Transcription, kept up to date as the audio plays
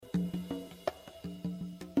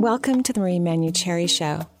Welcome to the Marie Manucherry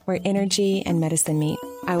Show, where energy and medicine meet.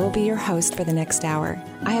 I will be your host for the next hour.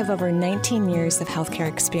 I have over 19 years of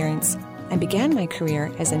healthcare experience and began my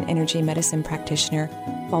career as an energy medicine practitioner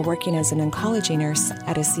while working as an oncology nurse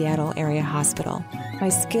at a Seattle area hospital. My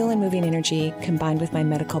skill in moving energy, combined with my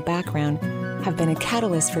medical background, have been a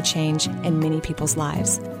catalyst for change in many people's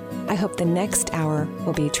lives. I hope the next hour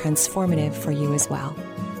will be transformative for you as well.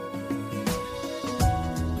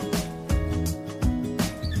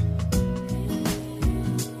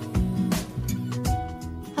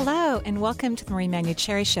 Hello, and welcome to the Marie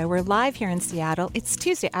Manucherry Show. We're live here in Seattle. It's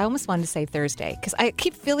Tuesday. I almost wanted to say Thursday because I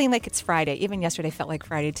keep feeling like it's Friday. Even yesterday felt like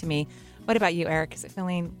Friday to me. What about you, Eric? Is it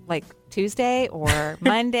feeling like Tuesday or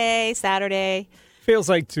Monday, Saturday? Feels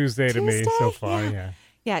like Tuesday to me so far, yeah.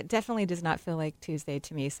 Yeah, it definitely does not feel like Tuesday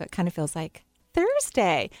to me, so it kind of feels like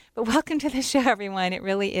Thursday. But welcome to the show, everyone. It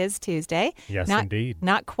really is Tuesday. Yes, indeed.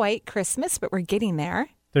 Not quite Christmas, but we're getting there.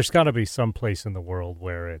 There's got to be some place in the world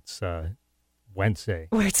where it's Wednesday.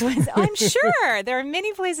 Where it's Wednesday. I'm sure. There are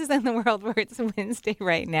many places in the world where it's Wednesday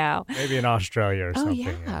right now. Maybe in Australia or something.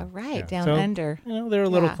 Oh, yeah, right. Yeah. Down so, under. They're a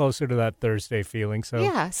little closer to that Thursday feeling. So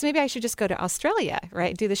maybe I should just go to Australia,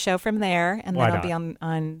 right? Do the show from there, and then I'll be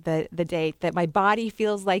on the date that my body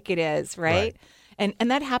feels like it is, right? And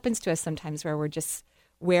that happens to us sometimes where we're just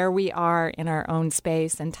where we are in our own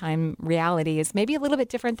space and time reality is maybe a little bit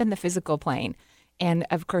different than the physical plane. And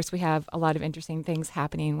of course, we have a lot of interesting things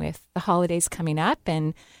happening with the holidays coming up,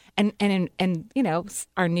 and you know,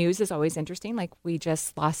 our news is always interesting. Like we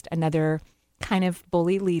just lost another kind of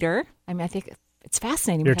bully leader. I mean, I think it's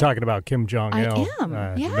fascinating. You're talking about Kim Jong-il,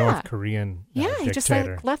 I am. North Korean dictator. He just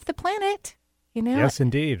left the planet. You know. Yes,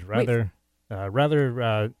 indeed. Rather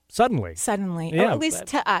suddenly. Suddenly, yeah, or at least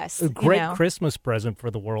to us. A great Christmas present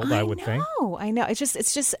for the world, I would think. I know.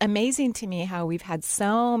 It's just amazing to me how we've had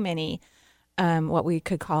so many. What we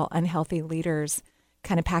could call unhealthy leaders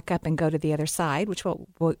kind of pack up and go to the other side, which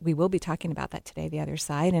we will be talking about that today, the other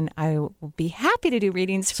side. And I will be happy to do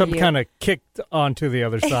readings for you. Some kind of kicked onto the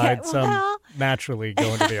other side, some naturally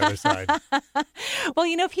going to the other side. Well,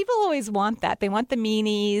 you know, people always want that. They want the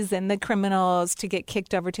meanies and the criminals to get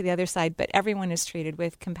kicked over to the other side, but everyone is treated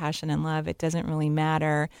with compassion and love. It doesn't really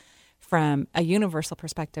matter from a universal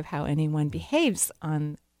perspective how anyone behaves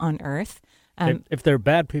on Earth. If they're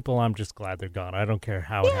bad people, I'm just glad they're gone. I don't care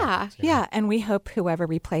how it happens. Yeah. And we hope whoever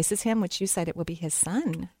replaces him, which you said it will be his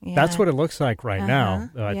son. Yeah. That's what it looks like right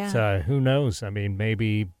now. But who knows? I mean,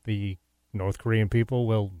 maybe the North Korean people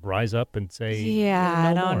will rise up and say,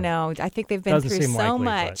 I don't know. I think they've been through so likely,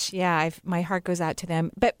 much. My heart goes out to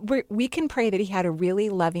them. But we can pray that he had a really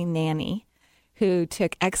loving nanny who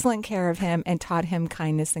took excellent care of him and taught him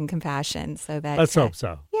kindness and compassion. So that let's hope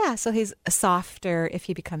so. Yeah, so he's softer if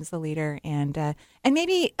he becomes the leader, and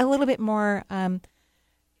maybe a little bit more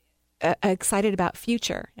excited about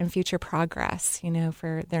future progress, you know,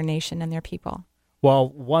 for their nation and their people. Well,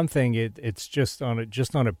 one thing, it's just on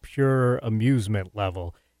a pure amusement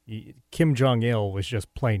level. Kim Jong-il was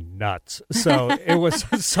just plain nuts, so it was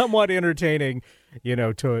somewhat entertaining, you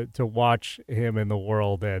know, to watch him in the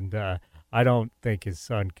world, and I don't think his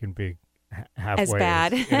son can be halfway as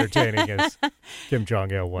bad as entertaining as Kim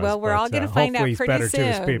Jong-il was. Well, we're all going to find out pretty soon. Hopefully he's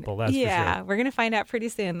better to his people, that's for sure. Yeah, we're going to find out pretty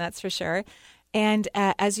soon, that's for sure. And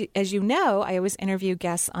as you know, I always interview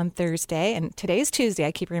guests on Thursday, and today is Tuesday.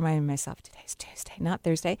 I keep reminding myself today's Tuesday, not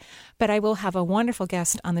Thursday. But I will have a wonderful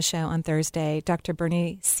guest on the show on Thursday, Dr.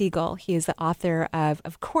 Bernie Siegel. He is the author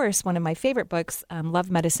of course, one of my favorite books, Love,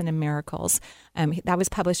 Medicine, and Miracles. That was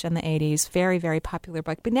published in the 80s, very, very popular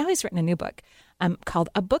book. But now he's written a new book called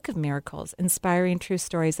A Book of Miracles, Inspiring True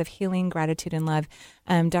Stories of Healing, Gratitude, and Love.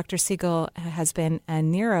 Dr. Siegel has been a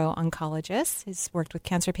neuro-oncologist. He's worked with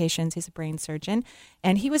cancer patients. He's a brain surgeon.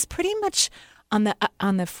 And he was pretty much on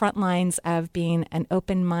the front lines of being an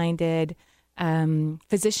open-minded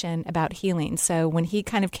physician about healing. So when he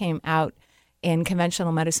kind of came out in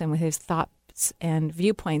conventional medicine with his thoughts and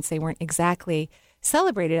viewpoints, they weren't exactly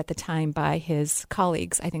celebrated at the time by his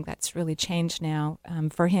colleagues. I think that's really changed now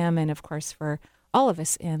for him and, of course, for all of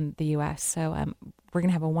us in the U.S. So we're going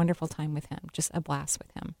to have a wonderful time with him, just a blast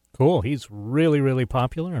with him. Cool. He's really, really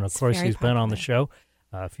popular. And, of course, he's been on the show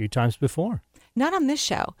a few times before. Not on this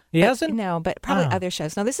show. He hasn't? No, but probably other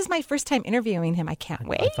shows. No, this is my first time interviewing him. I can't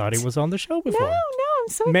wait. I thought he was on the show before. No, I'm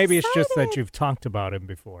so excited. Maybe it's just that you've talked about him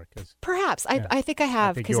before. Perhaps. Yeah. I think I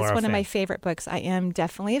have, because it's one of my favorite books. I am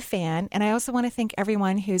definitely a fan. And I also want to thank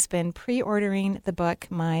everyone who's been pre-ordering the book,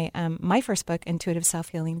 my first book, Intuitive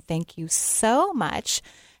Self-Healing. Thank you so much.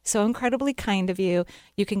 So incredibly kind of you.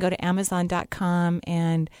 You can go to Amazon.com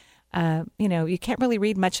and You can't really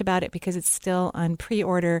read much about it because it's still on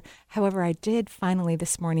pre-order. However, I did finally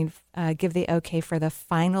this morning give the okay for the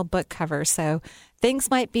final book cover. So things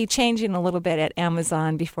might be changing a little bit at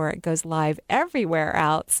Amazon before it goes live everywhere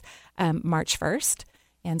else March 1st.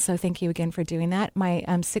 And so thank you again for doing that. My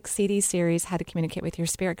 6 CD series, How to Communicate with Your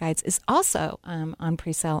Spirit Guides, is also on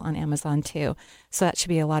pre-sale on Amazon too. So that should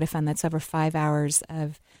be a lot of fun. That's over 5 hours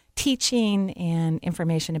of teaching and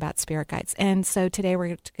information about spirit guides. And so today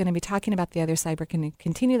we're going to be talking about the other side. We're going to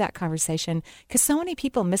continue that conversation because so many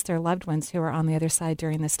people miss their loved ones who are on the other side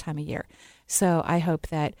during this time of year. So I hope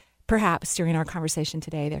that perhaps during our conversation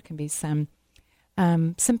today there can be some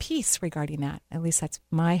peace regarding that. At least that's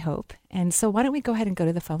my hope. And so why don't we go ahead and go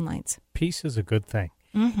to the phone lines? Peace is a good thing.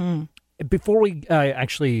 Mm-hmm. Before we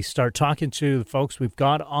actually start talking to the folks we've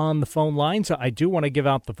got on the phone lines, I do want to give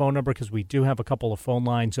out the phone number because we do have a couple of phone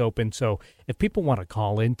lines open. So if people want to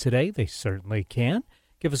call in today, they certainly can.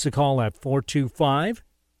 Give us a call at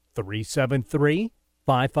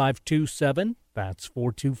 425-373-5527. That's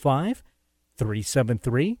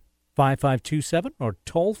 425-373-5527 or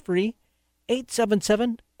toll free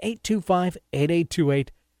 877-825-8828.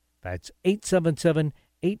 That's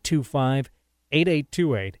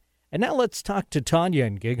 877-825-8828. And now let's talk to Tanya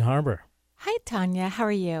in Gig Harbor. Hi, Tanya. How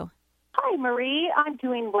are you? Hi, Marie. I'm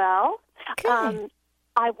doing well. Good.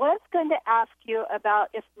 I was going to ask you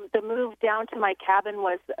about if the move down to my cabin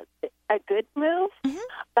was a good move,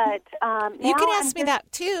 but you can ask me that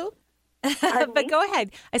too. But go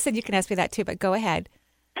ahead. I said you can ask me that too, but go ahead.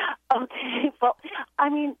 Okay. Well, I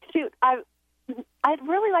mean, shoot, I'd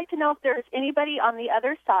really like to know if there's anybody on the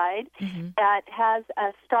other side that has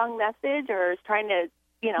a strong message or is trying to,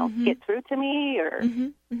 get through to me or.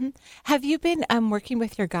 Have you been working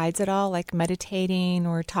with your guides at all, like meditating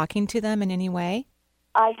or talking to them in any way?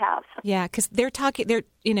 I have. Yeah, because they're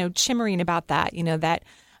chimmering about that, that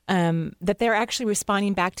they're actually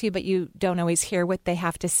responding back to you, but you don't always hear what they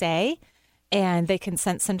have to say. And they can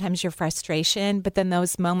sense sometimes your frustration, but then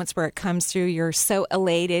those moments where it comes through, you're so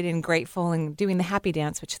elated and grateful and doing the happy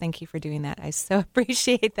dance, which thank you for doing that. I so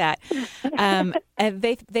appreciate that. And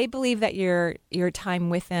they believe that your time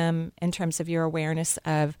with them in terms of your awareness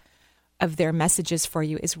of their messages for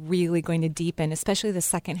you is really going to deepen, especially the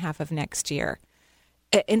second half of next year.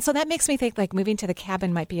 And so that makes me think like moving to the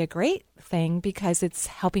cabin might be a great thing because it's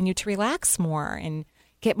helping you to relax more and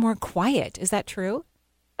get more quiet. Is that true?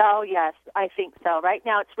 Oh, yes, I think so. Right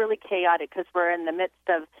now it's really chaotic because we're in the midst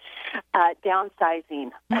of downsizing.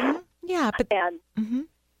 Yeah.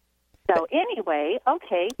 So anyway,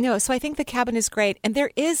 okay. No, so I think the cabin is great. And there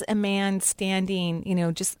is a man standing,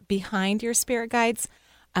 just behind your spirit guides.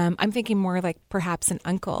 I'm thinking more like perhaps an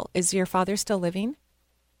uncle. Is your father still living?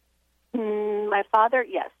 My father,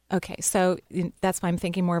 yes. Okay, so that's why I'm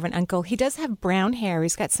thinking more of an uncle. He does have brown hair.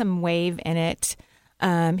 He's got some wave in it.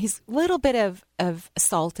 He's a little bit of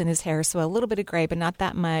salt in his hair, so a little bit of gray, but not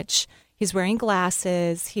that much. He's wearing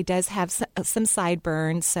glasses. He does have some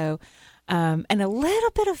sideburns, so and a little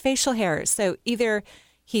bit of facial hair. So either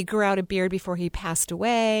he grew out a beard before he passed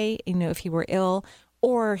away, if he were ill,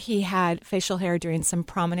 or he had facial hair during some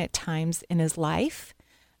prominent times in his life.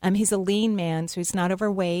 He's a lean man, so he's not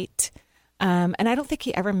overweight. And I don't think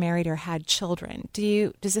he ever married or had children.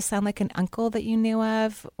 Does this sound like an uncle that you knew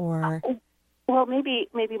of, or? Well, maybe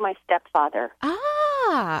my stepfather.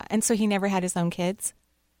 Ah, and so he never had his own kids?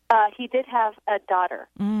 He did have a daughter.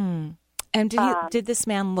 And did this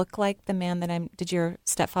man look like the man did your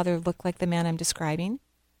stepfather look like the man I'm describing?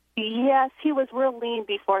 Yes, he was real lean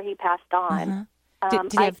before he passed on.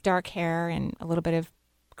 Did he have dark hair and a little bit of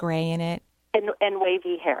gray in it? And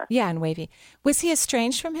wavy hair. Yeah, and wavy. Was he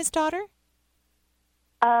estranged from his daughter?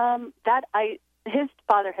 His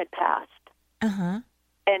father had passed.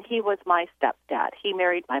 And he was my stepdad. He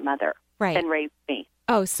married my mother and raised me.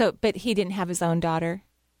 Oh, but he didn't have his own daughter?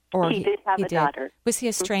 Or he did have a daughter. Was he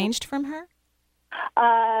estranged from her?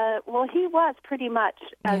 Well, he was pretty much.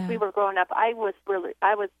 As we were growing up, I was,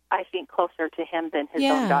 I think, closer to him than his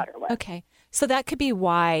own daughter was. Okay. So that could be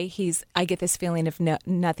why I get this feeling of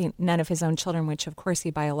none of his own children, which of course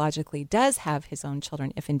he biologically does have his own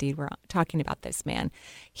children, if indeed we're talking about this man.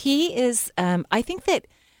 He is, I think that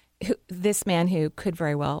this man who could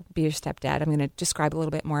very well be your stepdad, I'm going to describe a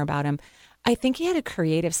little bit more about him. I think he had a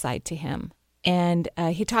creative side to him. And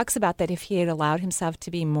he talks about that if he had allowed himself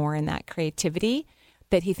to be more in that creativity,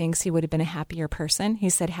 that he thinks he would have been a happier person. He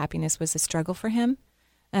said happiness was a struggle for him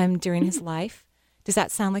during his life. Does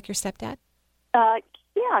that sound like your stepdad?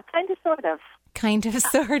 Yeah, kind of, sort of. Kind of,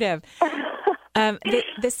 sort of.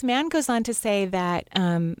 This man goes on to say that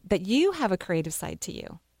that you have a creative side to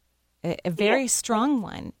you. a very strong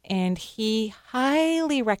one, and he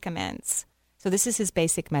highly recommends, so this is his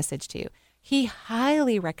basic message to you, he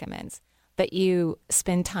highly recommends that you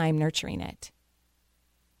spend time nurturing it.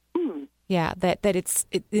 Yeah, that it's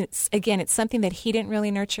again, it's something that he didn't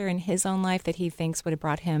really nurture in his own life that he thinks would have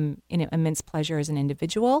brought him immense pleasure as an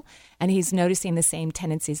individual. And he's noticing the same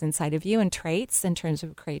tendencies inside of you and traits in terms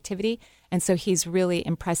of creativity. And so he's really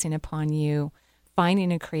impressing upon you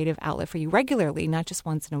finding a creative outlet for you regularly, not just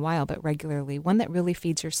once in a while, but regularly, one that really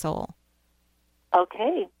feeds your soul.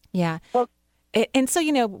 Okay. Yeah. Well, and so,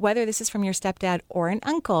 whether this is from your stepdad or an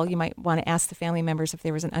uncle, you might want to ask the family members if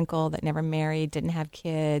there was an uncle that never married, didn't have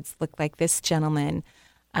kids, looked like this gentleman.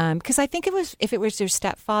 Because I think if it was your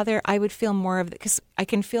stepfather, I would feel more of it, because I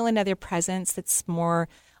can feel another presence that's more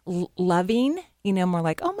loving, more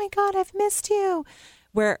like, oh my God, I've missed you.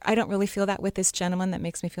 Where I don't really feel that with this gentleman. That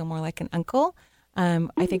makes me feel more like an uncle.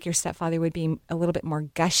 I think your stepfather would be a little bit more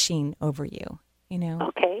gushing over you,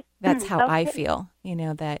 Okay. That's how I feel,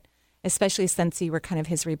 that, especially since you were kind of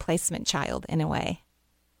his replacement child in a way.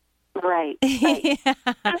 Right. Yeah.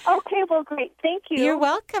 Okay, well, great. Thank you. You're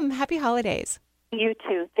welcome. Happy holidays. You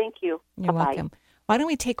too. Thank you. You're Bye-bye. welcome. Why don't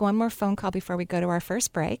we take one more phone call before we go to our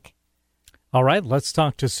first break? All right, let's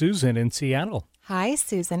talk to Susan in Seattle. Hi,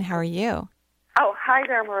 Susan. How are you? Oh, hi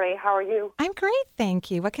there, Marie. How are you? I'm great, thank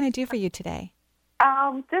you. What can I do for you today?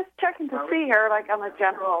 Just checking to see here, like on a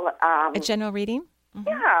general... A general reading? Mm-hmm.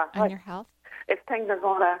 Yeah. On like your health? if things are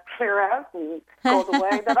going to clear out and go the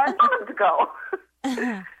way that I want them to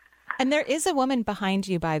go. And there is a woman behind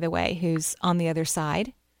you, by the way, who's on the other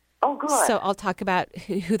side. Oh, good. So I'll talk about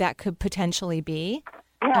who that could potentially be.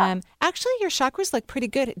 Yeah. Actually, your chakras look pretty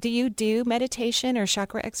good. Do you do meditation or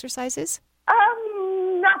chakra exercises?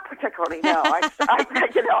 Not particularly, no. I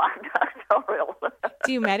don't really.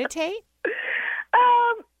 Do you meditate?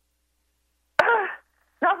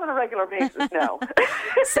 Not on a regular basis, no.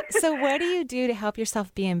 So what do you do to help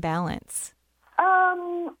yourself be in balance?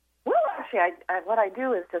 Well, actually, what I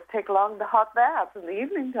do is just take long the hot baths in the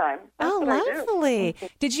evening time. That's what I do. Lovely.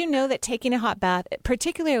 Did you know that taking a hot bath,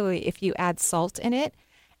 particularly if you add salt in it,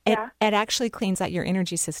 it actually cleans out your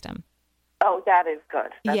energy system? Oh, that is good.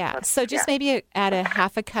 That's good. So just maybe add a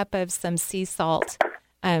half a cup of some sea salt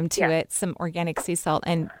to it, some organic sea salt.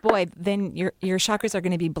 And boy, then your chakras are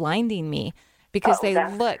going to be blinding me because they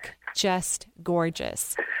look just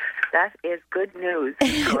gorgeous. That is good news.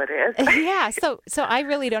 So it is. Yeah. So I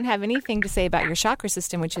really don't have anything to say about your chakra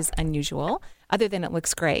system, which is unusual, other than it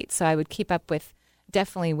looks great. So I would keep up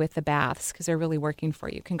definitely with the baths because they're really working for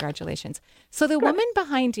you. Congratulations. So the woman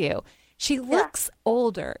behind you, she looks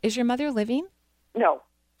older. Is your mother living? No.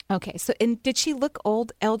 Okay. So, and did she look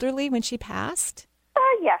elderly when she passed?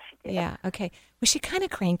 Yeah, she did. Yeah. Okay. Was she kind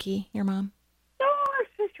of cranky, your mom? No,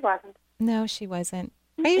 she wasn't. No, she wasn't.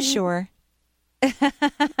 Are you sure?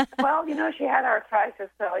 Well, she had arthritis,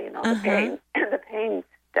 so, the pain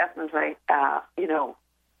definitely,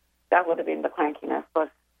 that would have been the crankiness,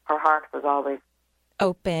 but her heart was always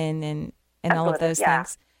open and all of those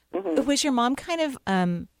things. Mm-hmm. Was your mom kind of,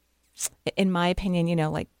 in my opinion,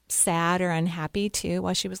 like sad or unhappy too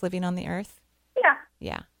while she was living on the earth? Yeah.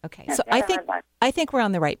 Yeah. Okay. Yeah, so I think we're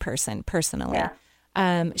on the right person personally.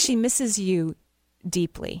 Yeah. She misses you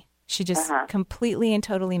deeply. She just completely and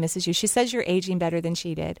totally misses you. She says you're aging better than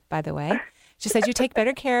she did, by the way. She says you take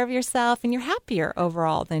better care of yourself and you're happier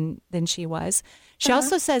overall than she was. She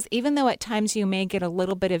also says even though at times you may get a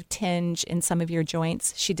little bit of tinge in some of your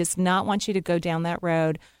joints, she does not want you to go down that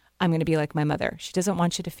road. I'm going to be like my mother. She doesn't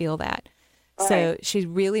want you to feel that. Right. So she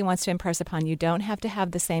really wants to impress upon you, don't have to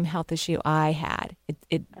have the same health issue I had.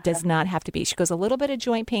 It does not have to be. She goes, a little bit of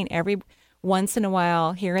joint pain every once in a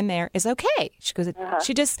while here and there is okay. She goes,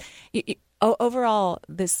 she just, overall,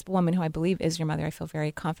 this woman who I believe is your mother, I feel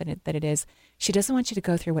very confident that it is, she doesn't want you to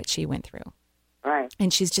go through what she went through. Right.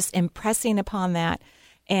 And she's just impressing upon that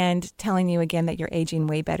and telling you again that you're aging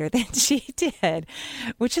way better than she did,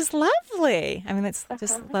 which is lovely. I mean, it's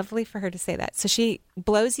just lovely for her to say that. So she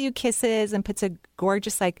blows you kisses and puts a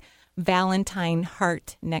gorgeous, Valentine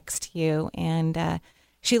heart next to you. And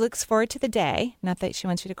she looks forward to the day, not that she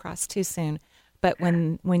wants you to cross too soon, but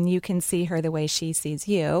when you can see her the way she sees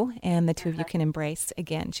you and the two of you can embrace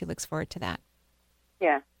again, she looks forward to that.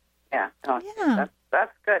 Yeah. Yeah. Oh, yeah.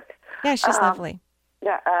 That's good. Yeah, she's lovely.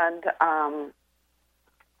 Yeah, and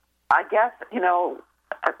I guess,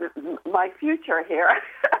 my future here,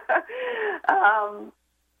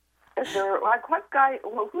 is there,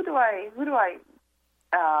 who do I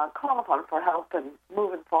call upon for help in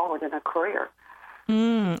moving forward in a career?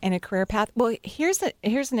 In a career path. Well, here's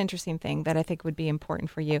an interesting thing that I think would be important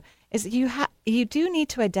for you is you do need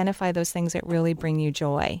to identify those things that really bring you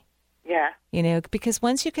joy. Yeah. Because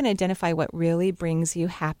once you can identify what really brings you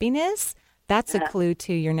happiness, that's a clue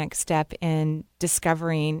to your next step in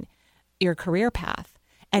discovering your career path.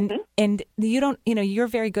 And and you don't, you're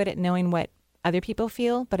very good at knowing what other people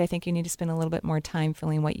feel, but I think you need to spend a little bit more time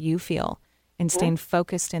feeling what you feel and staying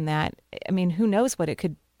focused in that. I mean, who knows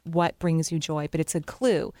what brings you joy, but it's a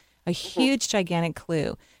clue, a huge, gigantic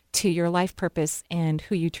clue to your life purpose and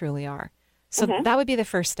who you truly are. So that would be the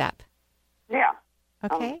first step. Yeah.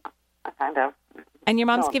 Okay. I kind of. And your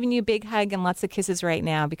mom's giving you a big hug and lots of kisses right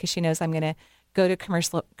now because she knows I'm going to go to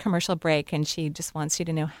commercial break, and she just wants you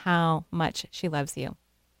to know how much she loves you.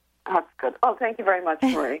 That's good. Oh, thank you very much,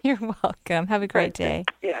 Marie. You're welcome. Have a great day.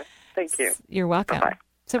 Yes, thank you. You're welcome. Bye-bye.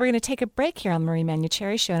 So we're going to take a break here on the Marie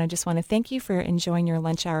Manucherry Show, and I just want to thank you for enjoying your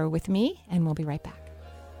lunch hour with me, and we'll be right back.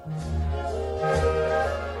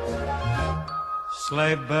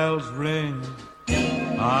 Sleigh bells ring,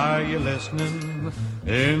 are you listening?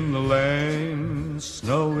 In the lane,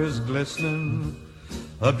 snow is glistening,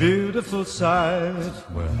 a beautiful sight.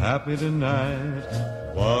 We're happy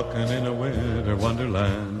tonight, walking in a winter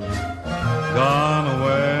wonderland. Gone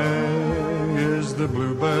away is the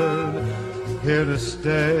bluebird, here to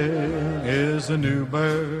stay is a new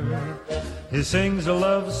bird. He sings a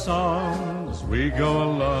love song as we go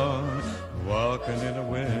along, walking in a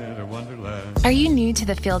winter wonderland. Are you new to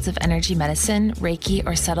the fields of energy medicine, Reiki,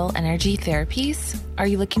 or subtle energy therapies? Are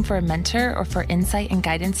you looking for a mentor or for insight and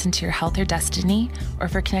guidance into your health or destiny, or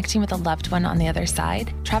for connecting with a loved one on the other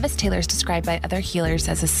side? Travis Taylor is described by other healers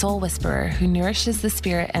as a soul whisperer who nourishes the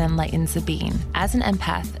spirit and enlightens the being. As an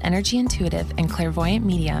empath, energy intuitive, and clairvoyant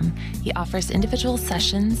medium, he offers individual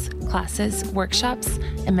sessions, classes, workshops,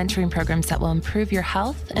 and mentoring programs that will improve your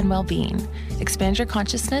health and well-being, expand your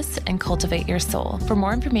consciousness, and cultivate your soul. For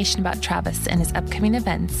more information about Travis and his upcoming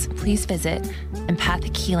events, please visit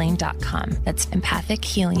empathichealing.com. That's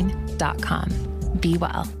empathichealing.com. Be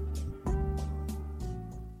well.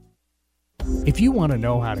 If you want to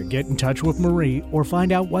know how to get in touch with Marie or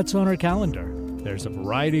find out what's on her calendar, there's a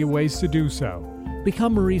variety of ways to do so.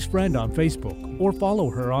 Become Marie's friend on Facebook or follow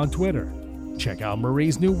her on Twitter. Check out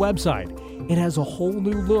Marie's new website. It has a whole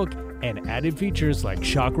new look and added features like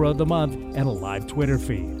Chakra of the Month and a live Twitter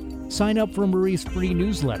feed. Sign up for Marie's free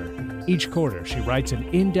newsletter. Each quarter, she writes an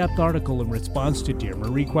in-depth article in response to Dear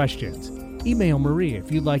Marie questions. Email Marie if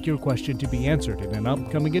you'd like your question to be answered in an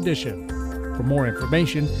upcoming edition. For more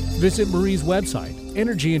information, visit Marie's website,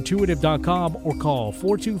 energyintuitive.com, or call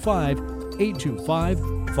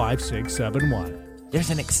 425-825-5671. There's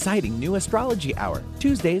an exciting new astrology hour,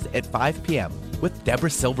 Tuesdays at 5 p.m. with Deborah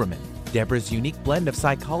Silverman. Deborah's unique blend of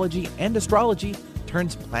psychology and astrology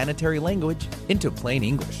turns planetary language into plain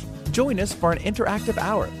English. Join us for an interactive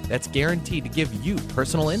hour that's guaranteed to give you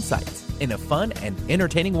personal insights in a fun and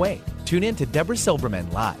entertaining way. Tune in to Deborah Silverman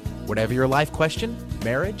live. Whatever your life question,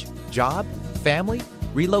 marriage, job, family,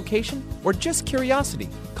 relocation, or just curiosity,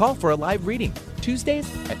 call for a live reading Tuesdays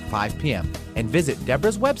at 5 p.m. and visit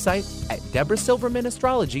Deborah's website at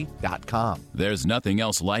deborahsilvermanastrology.com. There's nothing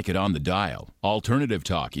else like it on the dial. Alternative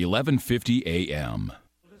Talk, 1150 a.m.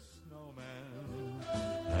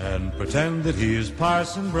 And pretend that he is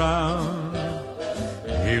Parson Brown.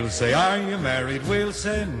 He'll say, are you married? We'll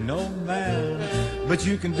say, no, man. But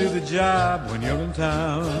you can do the job when you're in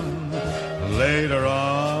town. Later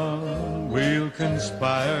on, we'll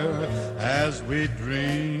conspire as we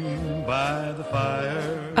dream by the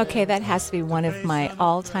fire. Okay, that has to be one of my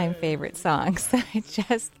all-time favorite songs. I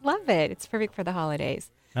just love it. It's perfect for the holidays.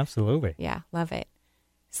 Absolutely. Yeah, love it.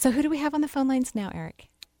 So who do we have on the phone lines now, Eric?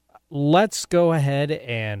 Let's go ahead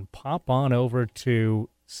and pop on over to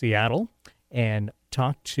Seattle and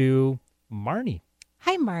talk to Marnie.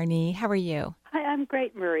 Hi, Marnie. How are you? Hi, I'm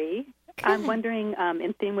great, Marie. Good. I'm wondering,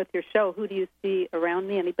 in theme with your show, who do you see around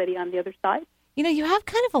me? Anybody on the other side? You have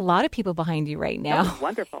kind of a lot of people behind you right now. Oh,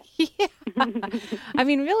 wonderful. Yeah. I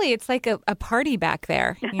mean, really, it's like a party back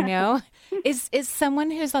there, Is someone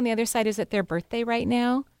who's on the other side, is it their birthday right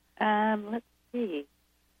now? Let's see.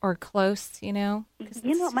 Or close, It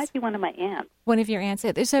might be one of my aunts. One of your aunts.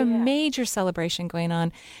 There's a major celebration going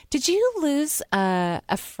on. Did you lose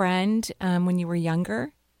a friend when you were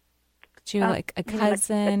younger? Did you like a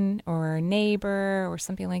cousin or a neighbor or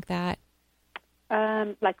something like that?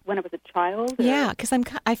 Like when I was a child? Yeah, because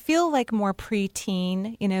I feel like more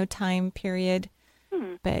preteen, time period.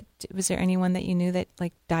 But was there anyone that you knew that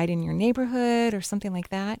like died in your neighborhood or something like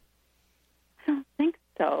that? I don't think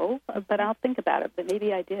so, but I'll think about it. But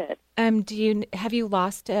maybe I did. Have you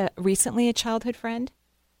lost recently a childhood friend?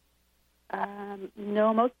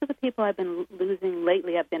 No, most of the people I've been losing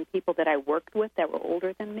lately have been people that I worked with that were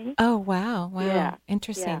older than me. Oh, wow. Yeah.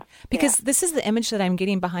 Interesting. Yeah. Because this is the image that I'm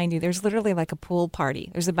getting behind you. There's literally like a pool party.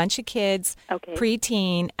 There's a bunch of kids,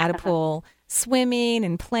 preteen, at a pool, swimming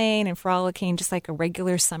and playing and frolicking, just like a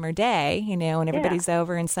regular summer day, and everybody's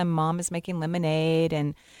over, and some mom is making lemonade,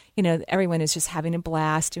 and, everyone is just having a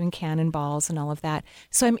blast, doing cannonballs and all of that.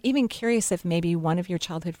 So I'm even curious if maybe one of your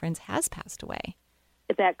childhood friends has passed away.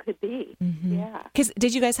 That could be, yeah. Because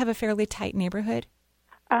did you guys have a fairly tight neighborhood?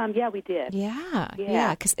 Yeah, we did. Yeah.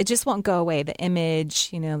 Because it just won't go away. The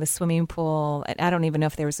image, the swimming pool. I don't even know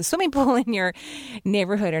if there was a swimming pool in your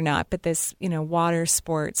neighborhood or not, but this, water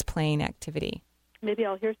sports playing activity. Maybe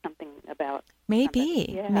I'll hear something about.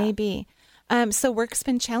 Maybe. Maybe. So work's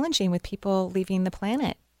been challenging with people leaving the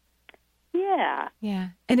planet. Yeah. Yeah.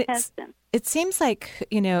 And it seems like,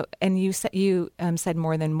 and you said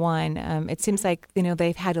more than one. It seems like,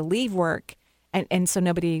 they've had to leave work. And so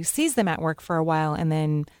nobody sees them at work for a while, and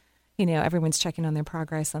then, everyone's checking on their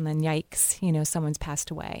progress, and then yikes, someone's passed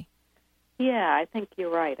away. Yeah, I think you're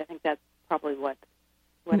right. I think that's probably what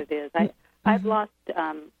it is. I've lost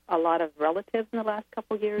a lot of relatives in the last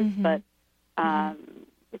couple of years, but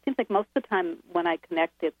it seems like most of the time when I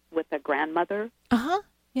connect it with a grandmother,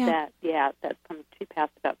 yeah, she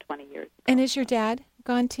passed about 20 years ago. And is your dad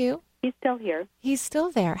gone too? He's still here. He's still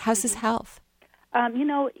there. How's his health?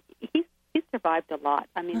 He's survived a lot.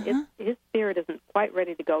 I mean, his spirit isn't quite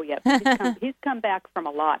ready to go yet. He's come back from a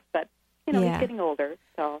lot, but he's getting older.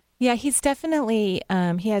 So yeah, he's definitely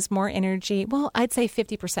he has more energy. Well, I'd say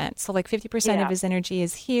 50%. So like 50% of his energy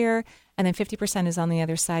is here, and then 50% is on the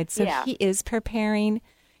other side. So he is preparing.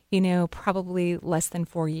 Probably less than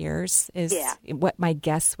 4 years is what my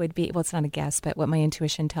guess would be. Well, it's not a guess, but what my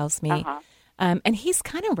intuition tells me. And he's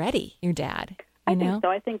kind of ready, your dad. I think so.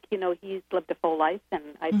 I think, he's lived a full life, and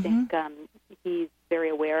I think he's very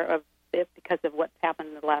aware of it because of what's happened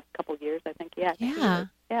in the last couple of years. I think,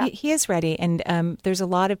 he is ready. And there's a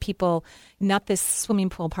lot of people, not this swimming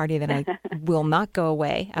pool party that I will not go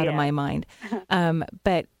away out of my mind,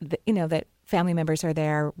 but, that family members are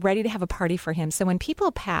there ready to have a party for him. So when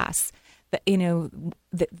people pass,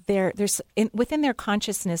 there's within their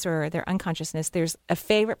consciousness or their unconsciousness, there's a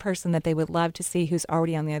favorite person that they would love to see who's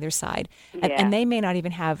already on the other side. And they may not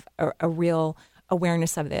even have a real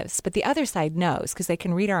awareness of this, but the other side knows because they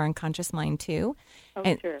can read our unconscious mind too.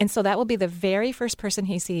 And so that will be the very first person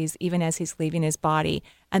he sees, even as he's leaving his body.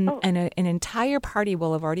 And an entire party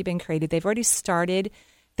will have already been created. They've already started.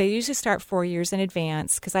 They usually start 4 years in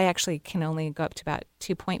advance because I actually can only go up to about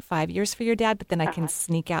 2.5 years for your dad, but then I can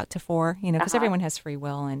sneak out to 4, because everyone has free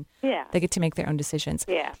will and they get to make their own decisions.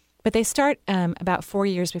 Yeah. But they start about 4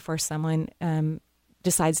 years before someone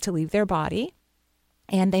decides to leave their body.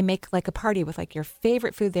 And they make like a party with like your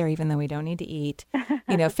favorite food there, even though we don't need to eat,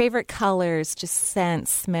 favorite colors, just scents,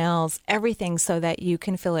 smells, everything so that you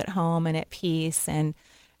can feel at home and at peace and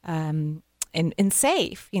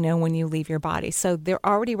safe, when you leave your body. So they're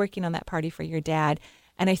already working on that party for your dad.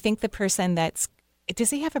 And I think the person does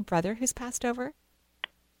he have a brother who's passed over?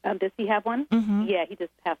 Does he have one? Mm-hmm. Yeah, he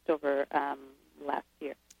just passed over last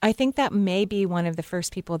year. I think that may be one of the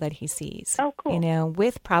first people that he sees. Oh, cool.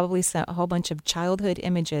 With probably a whole bunch of childhood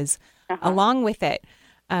images along with it.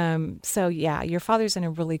 So, yeah, your father's in a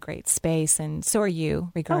really great space, and so are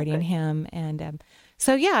you regarding him. And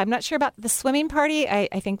so, yeah, I'm not sure about the swimming party. I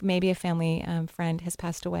think maybe a family friend has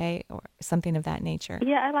passed away or something of that nature.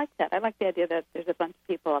 Yeah, I like that. I like the idea that there's a bunch of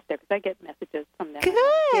people up there because I get messages from them. Good.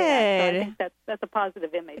 Yeah, so I think that's a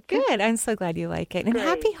positive image. Good. I'm so glad you like it. And Great.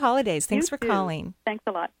 Happy holidays. Thanks for too. calling. Thanks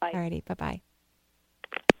a lot. Bye. All righty. Bye-bye.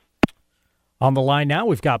 On the line now,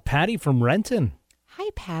 we've got Patty from Renton. Hi,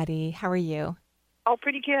 Patty. How are you? Oh,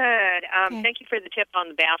 pretty good. Okay. Thank you for the tip on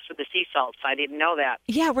the baths with the sea salts. I didn't know that.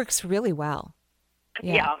 Yeah, it works really well.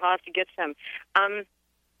 Yeah, I'll have to get some.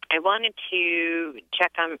 I wanted to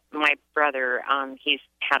check on my brother. He's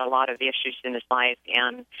had a lot of issues in his life,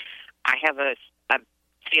 and I have a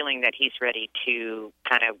feeling that he's ready to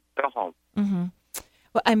kind of go home. Mm-hmm.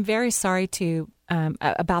 Well, I'm very sorry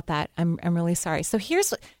about that. I'm really sorry. So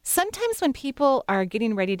sometimes when people are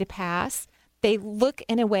getting ready to pass, they look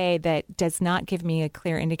in a way that does not give me a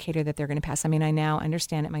clear indicator that they're going to pass. I mean, I now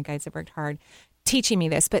understand it. My guides have worked hard teaching me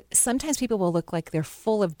this, but sometimes people will look like they're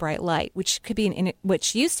full of bright light, which could be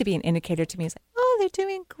which used to be an indicator to me is like, oh, they're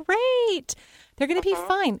doing great. They're going to be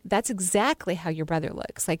fine. That's exactly how your brother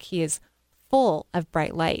looks. Like he is full of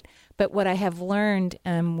bright light. But what I have learned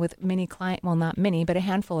with many clients, well, not many, but a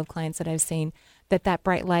handful of clients that I've seen, that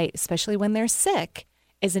bright light, especially when they're sick,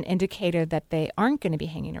 is an indicator that they aren't going to be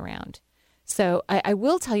hanging around. So I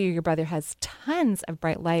will tell you, your brother has tons of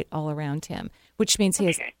bright light all around him, which means he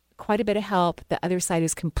has quite a bit of help. The other side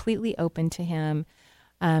is completely open to him.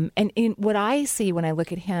 And in what I see when I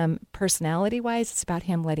look at him personality-wise, it's about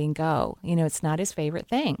him letting go. It's not his favorite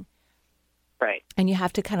thing. Right. And you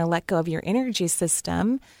have to kind of let go of your energy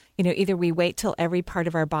system. Either we wait till every part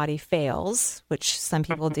of our body fails, which some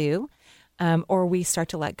people do, or we start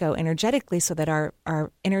to let go energetically so that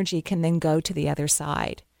our energy can then go to the other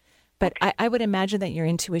side. But I would imagine that your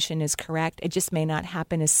intuition is correct. It just may not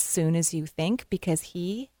happen as soon as you think because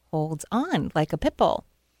he holds on like a pit bull.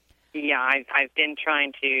 Yeah, I've been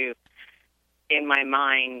trying to, in my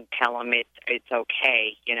mind, tell him it's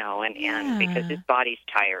okay, and because his body's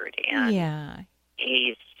tired and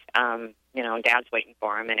he's, Dad's waiting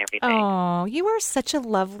for him and everything. Oh, you are such a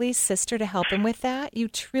lovely sister to help him with that. You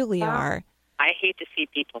truly are. I hate to see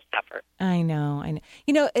people suffer. I know. And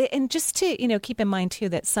just to, keep in mind, too,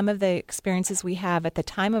 that some of the experiences we have at the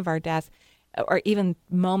time of our death, or even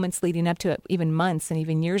moments leading up to it, even months and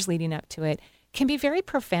even years leading up to it, can be very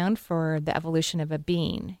profound for the evolution of a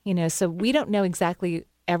being. So we don't know exactly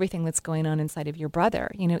everything that's going on inside of your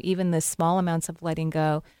brother. Even the small amounts of letting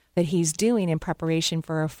go that he's doing in preparation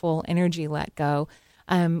for a full energy let go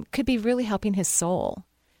could be really helping his soul.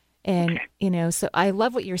 And, so I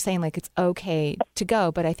love what you're saying, like it's okay to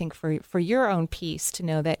go. But I think for your own peace to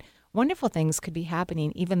know that wonderful things could be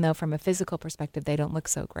happening, even though from a physical perspective, they don't look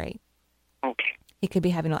so great. Okay. He could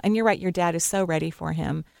be having, and you're right, your dad is so ready for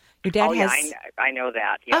him. Your dad has. I know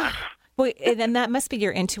that. Yeah. Well, then that must be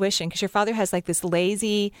your intuition, because your father has like this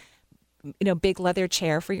lazy, big leather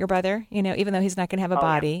chair for your brother, even though he's not going to have a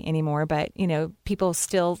body anymore. But, you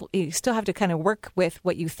still have to kind of work with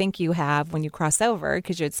what you think you have when you cross over,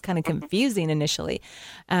 because it's kind of confusing initially.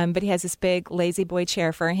 But he has this big lazy boy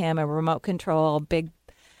chair for him, a remote control, big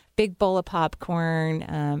bowl of popcorn,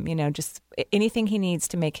 just anything he needs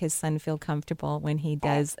to make his son feel comfortable when he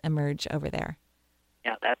does emerge over there.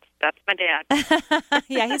 Yeah, that's my dad.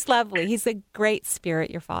 Yeah, he's lovely. He's a great spirit,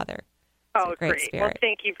 your father. Oh, great. Spirit. Well,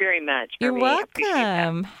 thank you very much. You're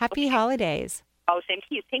welcome. Happy holidays. Oh, thank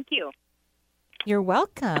you. Thank you. You're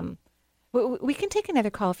welcome. We can take another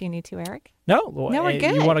call if you need to, Eric. No, we're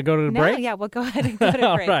good. You want to go to the break? Yeah, we'll go ahead and go to the break.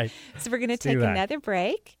 All right. So we're going to take another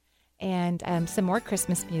break and some more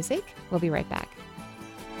Christmas music. We'll be right back.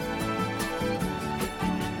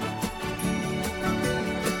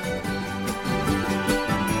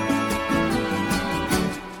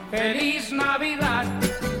 Feliz Navidad,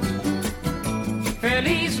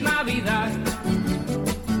 Feliz Navidad,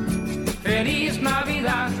 Feliz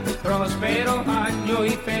Navidad, próspero año y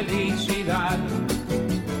felicidad.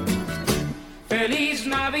 Feliz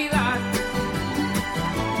Navidad,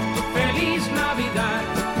 Feliz Navidad,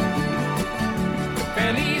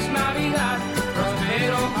 Feliz Navidad,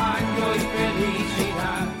 próspero año y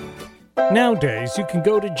felicidad. Nowadays, you can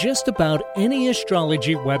go to just about any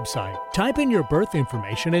astrology website, type in your birth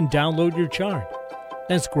information, and download your chart.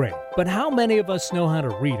 That's great, but how many of us know how to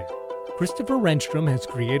read it? Christopher Renstrom has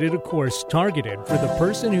created a course targeted for the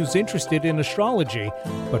person who's interested in astrology,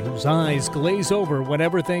 but whose eyes glaze over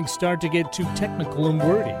whenever things start to get too technical and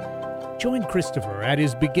wordy. Join Christopher at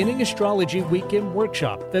his Beginning Astrology Weekend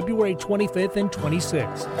Workshop, February 25th and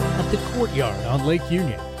 26th at the Courtyard on Lake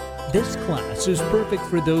Union. This class is perfect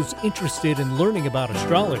for those interested in learning about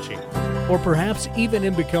astrology, or perhaps even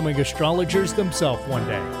in becoming astrologers themselves one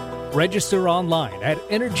day. Register online at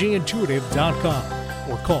energyintuitive.com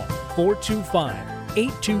or call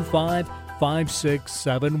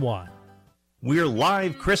 425-825-5671. We're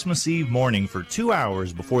live Christmas Eve morning for 2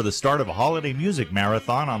 hours before the start of a holiday music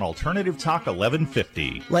marathon on Alternative Talk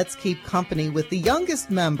 1150. Let's keep company with the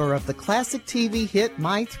youngest member of the classic TV hit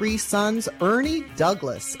My Three Sons, Ernie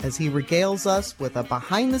Douglas, as he regales us with a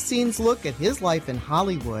behind-the-scenes look at his life in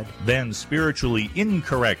Hollywood. Then spiritually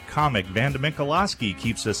incorrect comic Vanda Mikulowski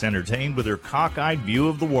keeps us entertained with her cockeyed view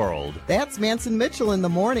of the world. That's Manson Mitchell in the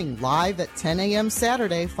morning, live at 10 a.m.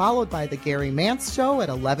 Saturday, followed by the Gary Mance Show at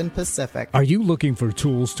 11 Pacific. Are you looking for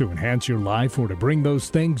tools to enhance your life or to bring those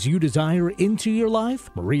things you desire into your life?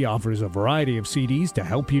 Marie offers a variety of CDs to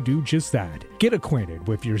help you do just that. Get acquainted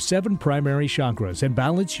with your 7 primary chakras and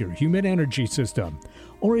balance your human energy system.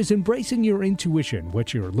 Or is embracing your intuition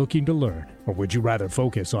what you're looking to learn? Or would you rather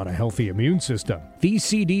focus on a healthy immune system? These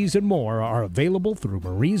CDs and more are available through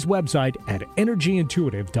Marie's website at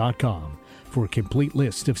energyintuitive.com. For a complete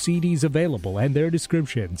list of CDs available and their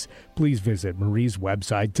descriptions, please visit Marie's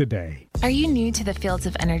website today. Are you new to the fields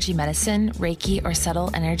of energy medicine, Reiki, or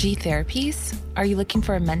subtle energy therapies? Are you looking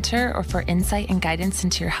for a mentor or for insight and guidance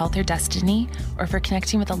into your health or destiny, or for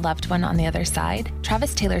connecting with a loved one on the other side?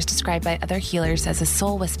 Travis Taylor is described by other healers as a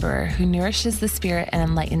soul whisperer who nourishes the spirit and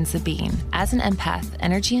enlightens the being. As an empath,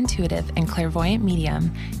 energy intuitive, and clairvoyant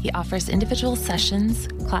medium, he offers individual sessions,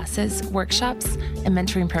 classes, workshops, and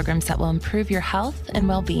mentoring programs that will improve your health and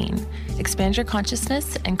well-being, expand your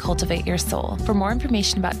consciousness, and cultivate your soul. For more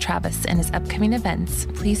information about Travis and his upcoming events,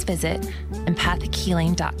 please visit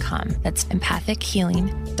empathichealing.com. That's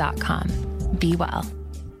empathichealing.com. Be well.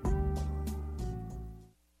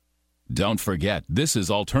 Don't forget, this is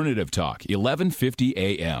Alternative Talk, 1150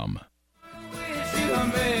 AM. Wish you a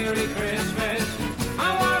Merry Christmas.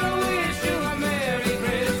 I want to wish you a Merry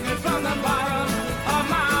Christmas from the bottom of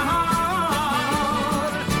my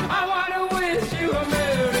heart. I want to wish you a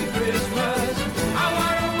Merry Christmas. I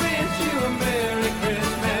want to wish you a Merry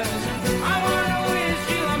Christmas. I want to wish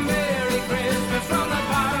you a Merry Christmas from the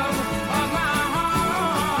bottom of my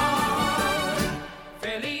heart.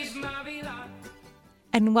 Feliz Navidad.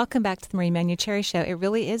 And welcome back to the Marie Manucherry Show. It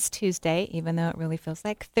really is Tuesday, even though it really feels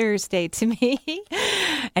like Thursday to me.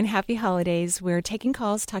 And happy holidays. We're taking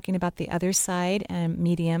calls, talking about the other side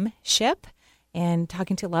mediumship, and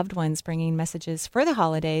talking to loved ones, bringing messages for the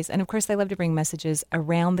holidays. And of course, they love to bring messages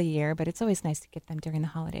around the year, but it's always nice to get them during the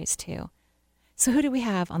holidays too. So who do we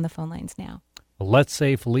have on the phone lines now? Well, let's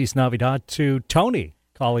say Feliz Navidad to Tony,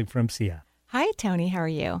 calling from Seattle. Hi, Tony. How are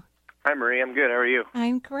you? Hi, Marie. I'm good. How are you?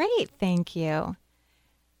 I'm great. Thank you.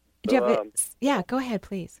 Do you have yeah, go ahead,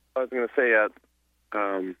 please. I was going to say,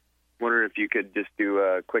 wondering if you could just do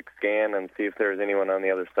a quick scan and see if there's anyone on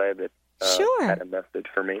the other side that Sure. had a message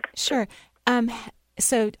for me. Sure.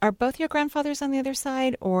 So are both your grandfathers on the other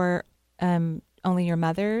side, or only your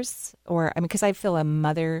mother's? Or, because I feel a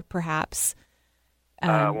mother, perhaps.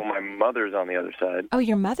 Well, my mother's on the other side. Oh,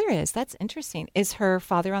 your mother is. That's interesting. Is her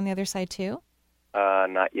father on the other side, too?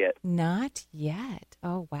 Not yet. Not yet.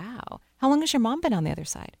 Oh, wow. How long has your mom been on the other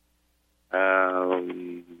side?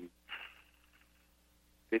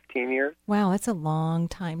 15 years. Wow, that's a long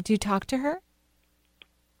time. Do you talk to her?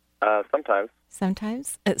 Sometimes.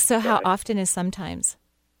 Sometimes? So how often is sometimes?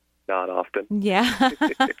 Not often. Yeah.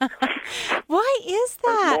 Why is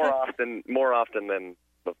that? More often than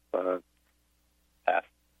the past.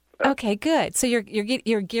 Okay, good. So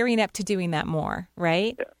you're gearing up to doing that more,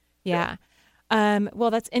 right? Yeah.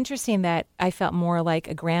 Well, that's interesting that I felt more like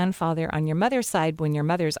a grandfather on your mother's side when your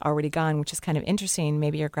mother's already gone, which is kind of interesting.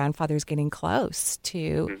 Maybe your grandfather's getting close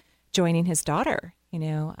to joining his daughter,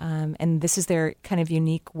 and this is their kind of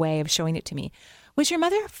unique way of showing it to me. Was your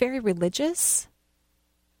mother very religious?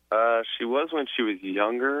 She was when she was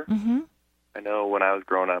younger. Mm-hmm. I know when I was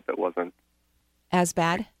growing up, it wasn't as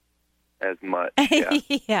bad. As much, yeah.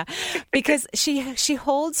 Yeah, because she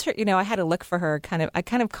holds her. I had to look for her. I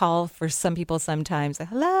kind of call for some people sometimes.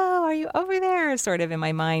 Hello, are you over there? Sort of in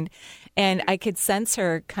my mind, and I could sense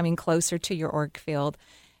her coming closer to your auric field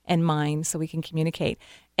and mine, so we can communicate.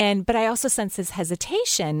 But I also sense his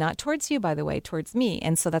hesitation, not towards you, by the way, towards me.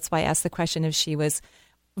 And so that's why I asked the question if she was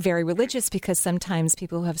very religious, because sometimes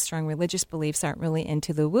people who have strong religious beliefs aren't really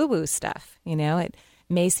into the woo-woo stuff. It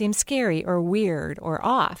may seem scary or weird or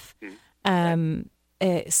off. So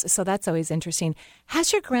that's always interesting.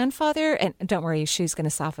 Has your grandfather, and don't worry, she's going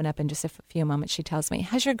to soften up in just a few moments, she tells me,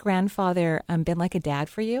 has your grandfather been like a dad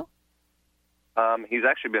for you? He's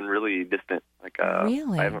actually been really distant.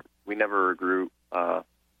 Really? We never grew, I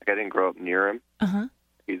didn't grow up near him. Uh-huh.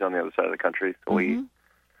 He's on the other side of the country. So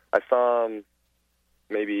I saw him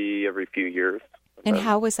maybe every few years. And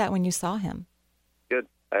how was that when you saw him? Good.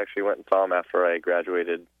 I actually went and saw him after I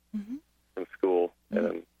graduated from school, and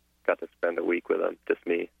then got to spend a week with him, just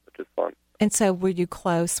me, which is fun. And so were you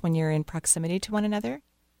close when you're in proximity to one another?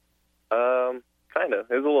 Kind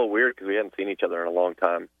of. It was a little weird because we hadn't seen each other in a long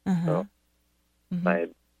time. So I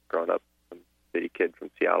had grown up a city kid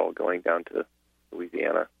from Seattle going down to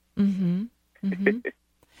Louisiana. Mm-hmm. Mm-hmm.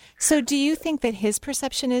 So do you think that his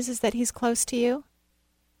perception is that he's close to you?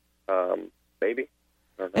 Maybe.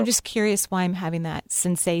 I don't know. I'm just curious why I'm having that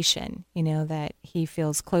sensation, that he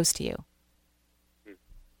feels close to you.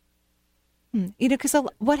 Because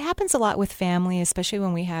what happens a lot with family, especially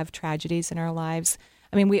when we have tragedies in our lives,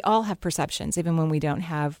 we all have perceptions, even when we don't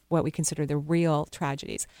have what we consider the real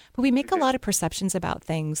tragedies. But we make a lot of perceptions about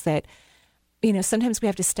things that, sometimes we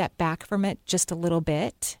have to step back from it just a little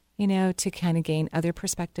bit, to kind of gain other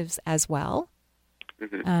perspectives as well.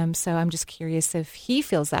 So I'm just curious if he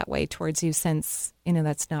feels that way towards you, since,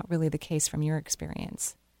 that's not really the case from your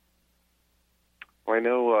experience. Well, I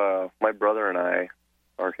know my brother and I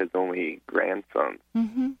are his only grandsons.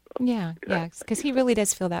 Mm-hmm. Yeah, because he really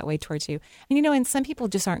does feel that way towards you. And, and some people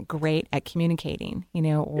just aren't great at communicating,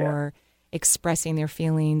 or expressing their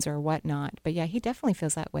feelings or whatnot. But, yeah, he definitely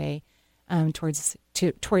feels that way towards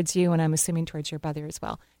you, and I'm assuming towards your brother as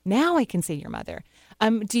well. Now I can see your mother.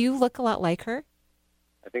 Do you look a lot like her?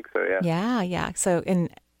 I think so, yeah. Yeah. So,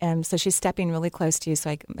 so she's stepping really close to you,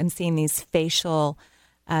 so I'm seeing these facial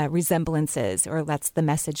resemblances, or that's the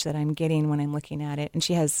message that I'm getting when I'm looking at it. And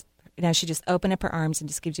she just opened up her arms and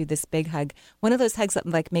just gives you this big hug. One of those hugs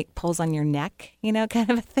that pulls on your neck, kind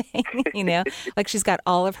of a thing, like she's got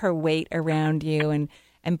all of her weight around you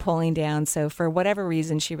and pulling down. So for whatever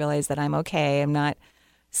reason, she realized that I'm okay. I'm not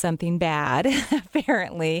something bad,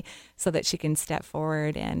 apparently, so that she can step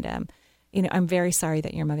forward. And, I'm very sorry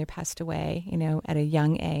that your mother passed away, at a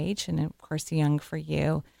young age, and of course, young for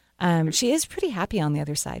you. She is pretty happy on the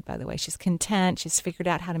other side, by the way. She's content. She's figured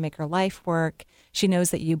out how to make her life work. She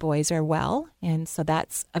knows that you boys are well. And so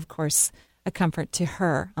that's, of course, a comfort to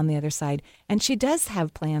her on the other side. And she does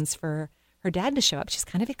have plans for her dad to show up. She's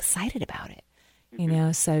kind of excited about it,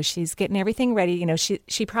 so she's getting everything ready.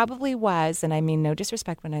 She probably was, and I mean no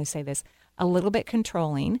disrespect when I say this, a little bit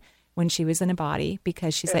controlling when she was in a body,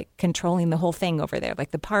 because she's like controlling the whole thing over there,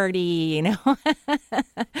 like the party,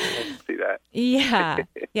 See that?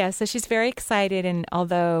 Yeah. So she's very excited. And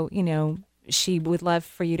although, she would love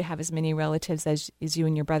for you to have as many relatives as you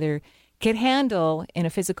and your brother could handle in a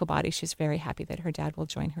physical body, she's very happy that her dad will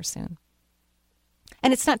join her soon.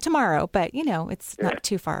 And it's not tomorrow, but, it's not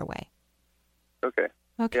too far away. Okay.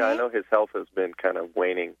 Yeah, I know his health has been kind of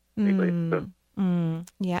waning lately. So.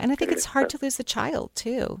 Yeah, and I think it's hard to lose a child,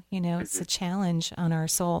 too. It's a challenge on our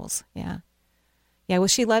souls. Yeah. Yeah, well,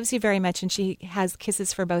 she loves you very much, and she has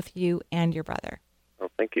kisses for both you and your brother. Oh,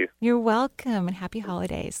 thank you. You're welcome, and happy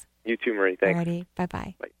holidays. You too, Marie. Thanks. Alrighty,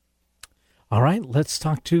 bye-bye. Bye. All right, let's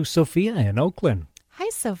talk to Sophia in Oakland. Hi,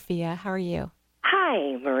 Sophia. How are you?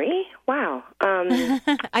 Hi, Marie. Wow.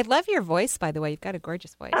 I love your voice, by the way. You've got a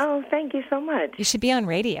gorgeous voice. Oh, thank you so much. You should be on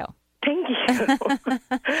radio. Thank you.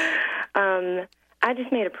 I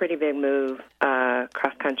just made a pretty big move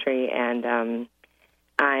cross country, and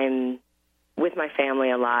I'm with my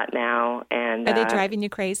family a lot now. And are they driving you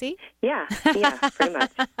crazy? Yeah, pretty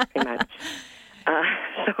much.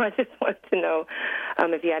 So I just wanted to know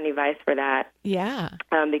if you had any advice for that. Yeah.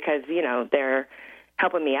 Because they're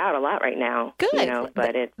helping me out a lot right now. Good.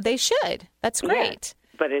 But they should. That's great. Yeah.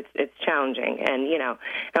 But it's challenging, and I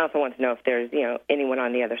also want to know if there's anyone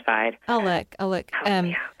on the other side. I'll look.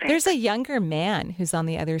 There's a younger man who's on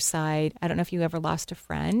the other side. I don't know if you ever lost a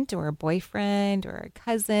friend or a boyfriend or a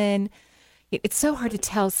cousin. It's so hard to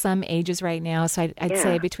tell some ages right now. So I'd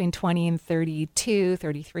say between 20 and 32,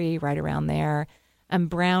 33, right around there.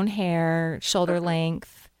 Brown hair, shoulder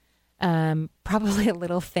length, probably a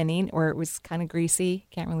little thinning, or it was kind of greasy.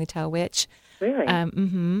 Can't really tell which. Really?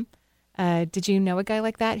 Did you know a guy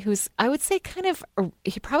like that who's, I would say,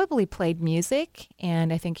 he probably played music,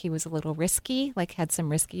 and I think he was a little risky, had some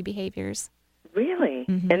risky behaviors. Really?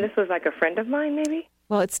 Mm-hmm. And this was like a friend of mine, maybe?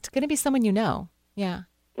 Well, it's going to be someone you know. Yeah.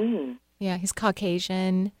 Mm. Yeah, he's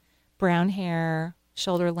Caucasian, brown hair,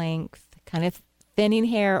 shoulder length, kind of thinning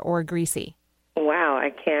hair or greasy. Wow,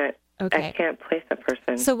 I can't place a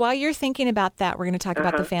person. So while you're thinking about that, we're going to talk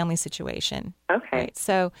about the family situation. Okay. Right,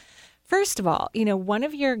 so first of all, one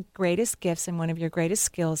of your greatest gifts and one of your greatest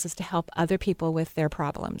skills is to help other people with their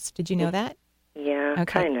problems. Did you know that? Yeah,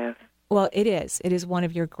 kind of. Well, it is. It is one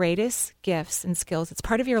of your greatest gifts and skills. It's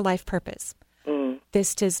part of your life purpose.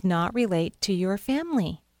 This does not relate to your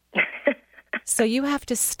family. So you have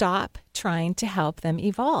to stop trying to help them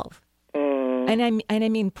evolve. And I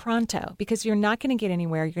mean pronto, because you're not going to get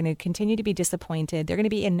anywhere. You're going to continue to be disappointed. They're going to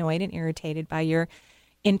be annoyed and irritated by your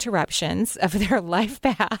interruptions of their life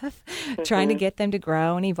path, trying to get them to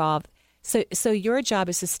grow and evolve. So your job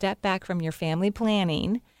is to step back from your family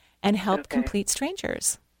planning and help complete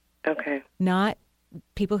strangers. Okay. Not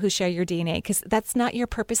people who share your DNA, because that's not your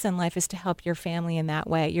purpose in life, is to help your family in that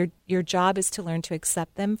way. Your job is to learn to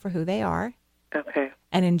accept them for who they are. Okay.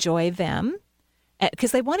 And enjoy them,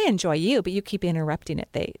 because they want to enjoy you, but you keep interrupting it.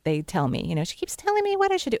 They tell me, she keeps telling me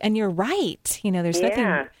what I should do, and you're right. There's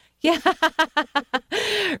nothing. Yeah.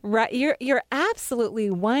 Right. You're absolutely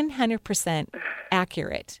 100%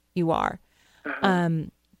 accurate. You are.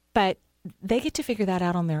 But they get to figure that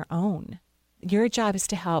out on their own. Your job is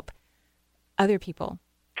to help other people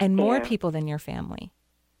and more people than your family.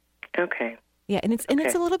 Okay. Yeah, and it's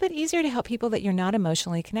a little bit easier to help people that you're not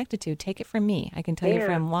emotionally connected to. Take it from me. I can tell you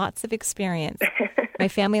from lots of experience. My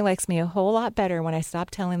family likes me a whole lot better when I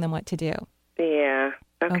stop telling them what to do. Yeah.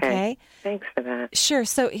 Okay. Thanks for that. Sure.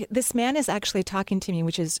 So this man is actually talking to me,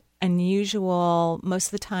 which is unusual. Most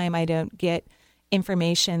of the time I don't get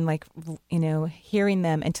information like, hearing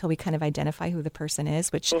them until we kind of identify who the person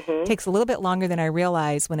is, which takes a little bit longer than I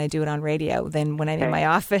realize when I do it on radio than when I'm in my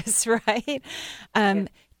office, right?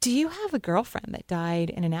 Do you have a girlfriend that died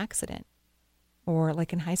in an accident, or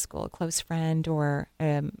like in high school, a close friend or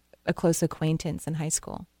a close acquaintance in high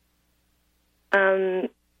school? In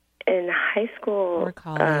high school or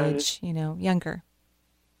college, younger.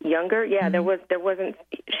 Younger, yeah.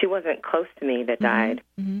 She wasn't close to me that died.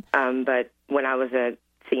 But when I was a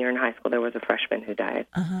senior in high school, there was a freshman who died.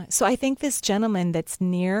 So I think this gentleman that's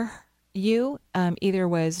near you either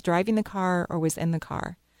was driving the car or was in the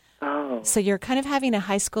car. Oh. So you're kind of having a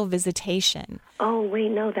high school visitation. Oh, wait,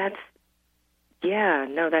 no, that's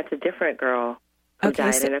a different girl who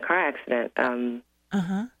died in a car accident.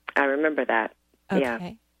 I remember that. Okay.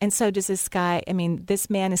 Yeah. And so does this guy, this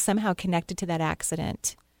man is somehow connected to that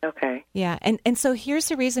accident. Okay. Yeah. And so here's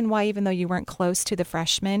the reason why, even though you weren't close to the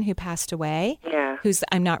freshman who passed away, who's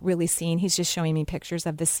I'm not really seeing, he's just showing me pictures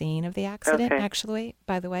of the scene of the accident, actually,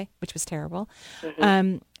 by the way, which was terrible,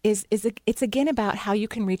 it's again about how you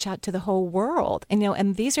can reach out to the whole world.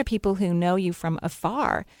 And these are people who know you from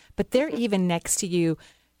afar, but they're even next to you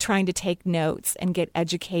trying to take notes and get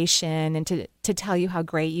education and to tell you how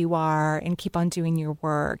great you are and keep on doing your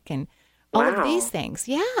work and all of these things.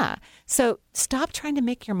 Yeah. So stop trying to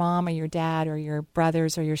make your mom or your dad or your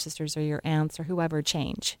brothers or your sisters or your aunts or whoever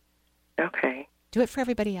change. Okay. Do it for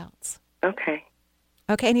everybody else. Okay.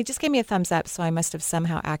 Okay. And he just gave me a thumbs up, so I must have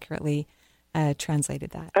somehow accurately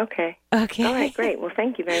translated that. Okay. Okay. All right, great. Well,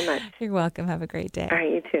 thank you very much. You're welcome. Have a great day. All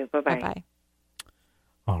right, you too. Bye-bye. Bye-bye.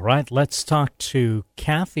 All right, let's talk to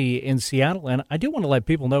Kathy in Seattle. And I do want to let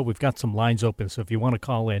people know we've got some lines open, so if you want to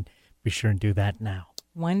call in, be sure and do that now.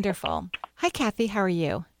 Wonderful. Hi, Kathy. How are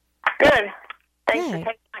you? Good. Thanks for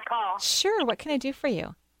taking my call. Sure. What can I do for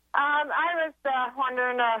you? I was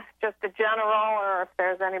wondering, just a general, or if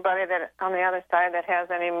there's anybody that on the other side that has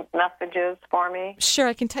any messages for me. Sure.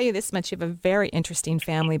 I can tell you this much. You have a very interesting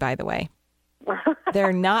family, by the way.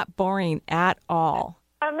 They're not boring at all.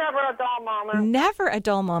 Never a dull moment. Never a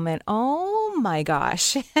dull moment. Oh my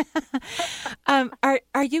gosh.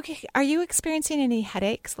 Are you experiencing any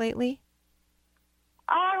headaches lately?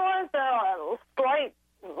 I was a slight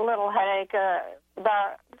little headache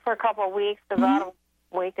for a couple of weeks, about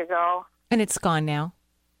a week ago. And it's gone now?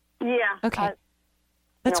 Yeah. Okay.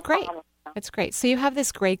 That's great. That's great. So you have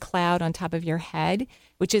this gray cloud on top of your head,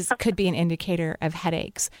 which could be an indicator of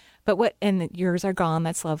headaches. But and yours are gone.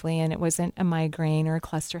 That's lovely. And it wasn't a migraine or a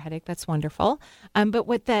cluster headache. That's wonderful. But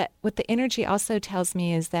what the energy also tells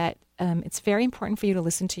me is that it's very important for you to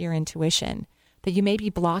listen to your intuition, that you may be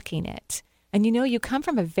blocking it. And you come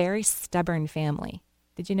from a very stubborn family.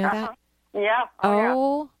 Did you know that? Yeah.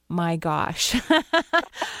 Oh my gosh.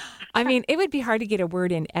 It would be hard to get a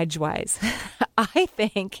word in edgewise, I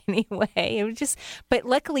think, anyway. It would but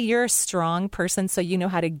luckily you're a strong person, so you know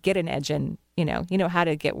how to get an edge in, you know how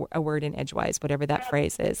to get a word in edgewise, whatever that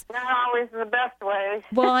phrase is. Not always the best way.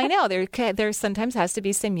 Well, I know. There sometimes has to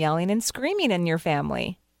be some yelling and screaming in your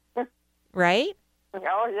family, right?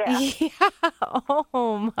 Oh, yeah. Yeah.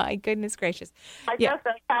 Oh, my goodness gracious. I guess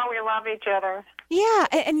that's how we love each other. Yeah,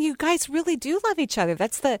 and you guys really do love each other.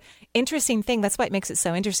 That's the interesting thing. That's what makes it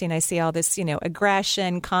so interesting. I see all this,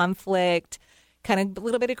 aggression, conflict, kind of a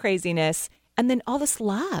little bit of craziness, and then all this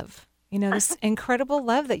love, this incredible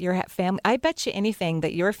love that your family. I bet you anything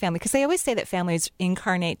that your family, because they always say that families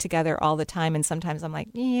incarnate together all the time, and sometimes I'm like,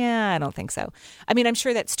 yeah, I don't think so. I'm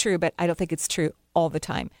sure that's true, but I don't think it's true all the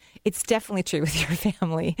time. It's definitely true with your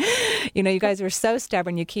family. You guys are so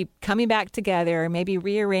stubborn. You keep coming back together, maybe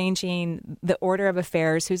rearranging the order of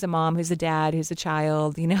affairs. Who's a mom? Who's a dad? Who's a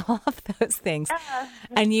child? All of those things.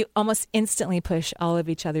 And you almost instantly push all of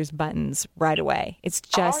each other's buttons right away. It's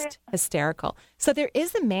just hysterical. So there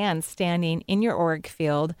is a man standing in your auric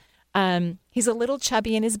field. He's a little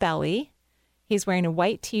chubby in his belly. He's wearing a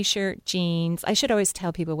white T-shirt, jeans. I should always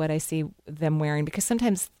tell people what I see them wearing, because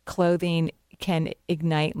sometimes clothing can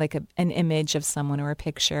ignite like an image of someone or a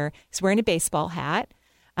picture. He's wearing a baseball hat.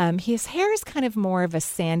 His hair is kind of more of a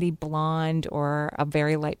sandy blonde or a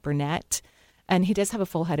very light brunette, and he does have a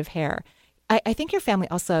full head of hair. I think your family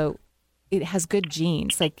also, it has good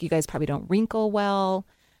genes. Like you guys probably don't wrinkle well.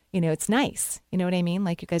 It's nice. You know what I mean?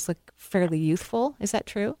 Like you guys look fairly youthful. Is that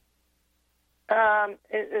true?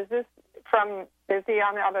 Is he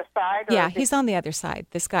on the other side? Yeah, he's on the other side.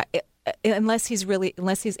 This guy, unless he's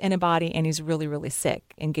in a body and he's really, really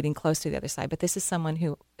sick and getting close to the other side. But this is someone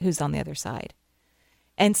who's on the other side.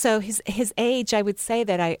 And so his age, I would say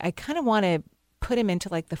that I kind of want to put him into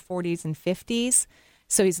like the 40s and 50s.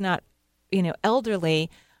 So he's not, elderly,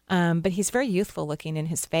 but he's very youthful looking in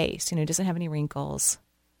his face, doesn't have any wrinkles.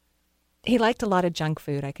 He liked a lot of junk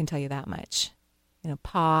food, I can tell you that much.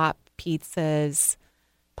 Pop, pizzas,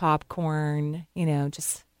 popcorn,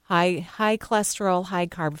 just high cholesterol, high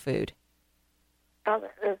carb food.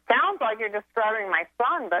 It sounds like you're describing my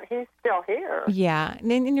son, but he's still here. Yeah.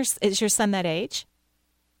 And is your son that age?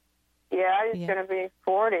 Yeah, he's going to be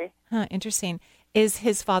 40. Huh, interesting. Is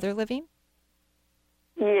his father living?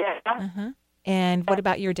 Yeah. Uh-huh. And what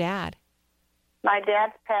about your dad? My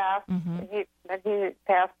dad's passed. He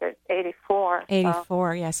passed at 84.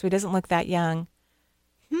 84, yes. So he doesn't look that young.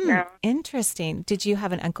 No. Interesting. Did you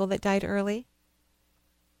have an uncle that died early?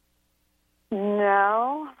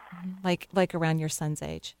 No. Like around your son's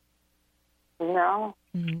age? No.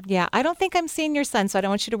 Yeah, I don't think I'm seeing your son, so I don't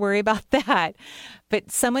want you to worry about that.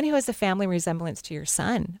 But someone who has a family resemblance to your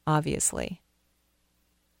son, obviously.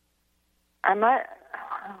 I might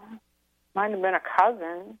have been a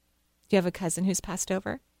cousin. Do you have a cousin who's passed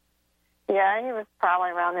over? Yeah, he was probably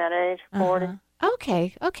around that age, 40.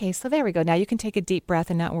 Okay, so there we go. Now you can take a deep breath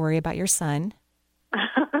and not worry about your son.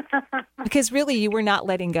 Because really, you were not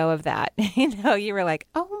letting go of that. You were like,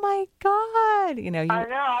 oh my God. You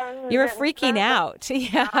were freaking out.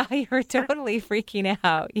 Yeah, you were totally freaking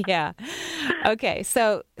out. Yeah. Okay,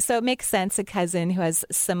 so it makes sense, a cousin who has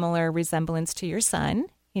similar resemblance to your son,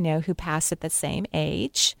 who passed at the same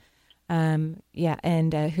age. And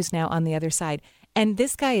who's now on the other side. And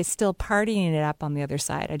this guy is still partying it up on the other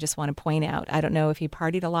side. I just want to point out. I don't know if he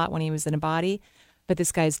partied a lot when he was in a body, but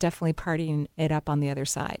this guy is definitely partying it up on the other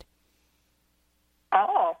side.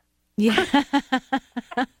 Oh. Yeah.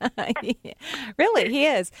 Really, he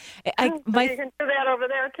is. You can do that over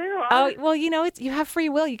there, too. Huh? Oh, well, you have free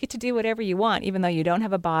will. You get to do whatever you want, even though you don't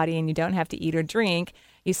have a body and you don't have to eat or drink.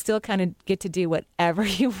 You still kind of get to do whatever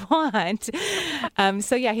you want.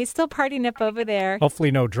 So, yeah, he's still partying up over there.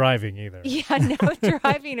 Hopefully no driving either. Yeah, no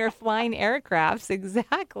driving or flying aircrafts.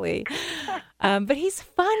 Exactly. But he's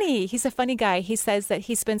funny. He's a funny guy. He says that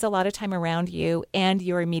he spends a lot of time around you and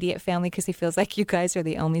your immediate family because he feels like you guys are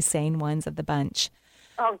the only sane ones of the bunch.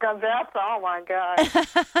 Oh, God, oh, my God.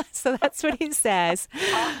 So that's what he says.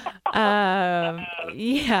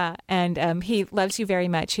 Yeah, and he loves you very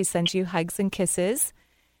much. He sends you hugs and kisses.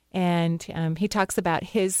 And he talks about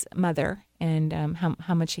his mother and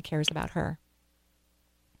how much he cares about her.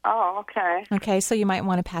 Oh, okay. Okay, so you might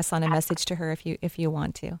want to pass on a message to her if you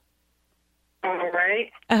want to. All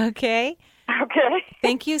right. Okay. Okay.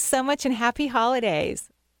 Thank you so much and happy holidays.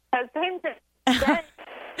 Thank you.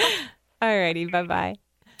 All righty, bye-bye.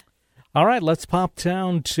 All right, let's pop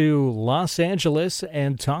down to Los Angeles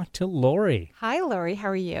and talk to Lori. Hi, Lori. How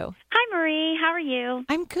are you? Hi, Marie. How are you?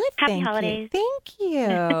 I'm good, Happy thank holidays. you. Thank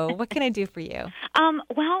you. What can I do for you?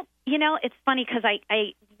 Well, it's funny because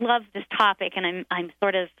I love this topic, and I'm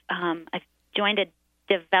sort of I've joined a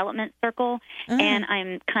development circle, and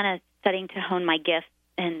I'm kind of studying to hone my gifts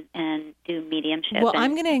and do mediumship. Well,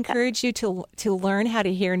 I'm going to encourage you to learn how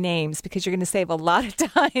to hear names because you're going to save a lot of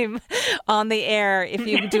time on the air if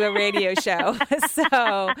you do a radio show. So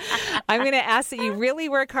I'm going to ask that you really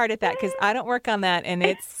work hard at that because I don't work on that, and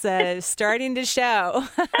it's starting to show.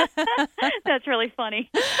 That's really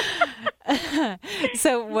funny.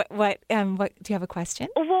 So what do you have a question?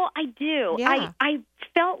 Well, I do. Yeah. I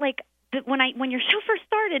felt like that when your show first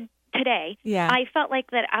started today, yeah. I felt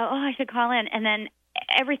like that I should call in, and then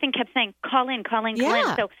everything kept saying, call in.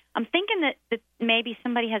 Yeah. So I'm thinking that maybe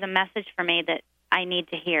somebody has a message for me that I need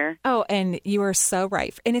to hear. Oh, and you are so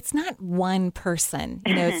right. And it's not one person.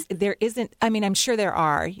 There isn't, I'm sure there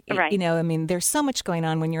are. Right. There's so much going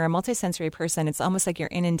on. When you're a multisensory person, it's almost like you're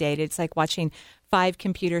inundated. It's like watching 5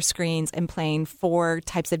 computer screens and playing 4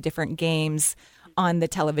 types of different games on the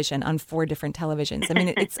television, on 4 different televisions.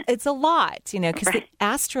 It's a lot, because the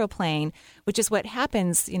astral plane, which is what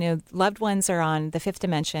happens, loved ones are on the 5th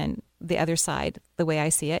dimension, the other side, the way I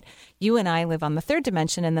see it. You and I live on the 3rd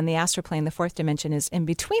dimension, and then the astral plane, the 4th dimension, is in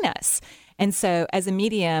between us. And so as a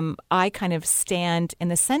medium, I kind of stand in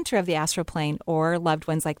the center of the astral plane, or loved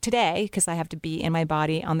ones like today, because I have to be in my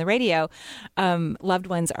body on the radio, loved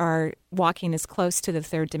ones are walking as close to the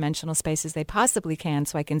 3rd dimensional space as they possibly can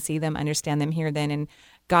so I can see them, understand them, hear them, and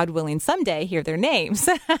God willing, someday hear their names.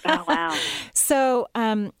 Oh, wow. So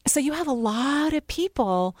you have a lot of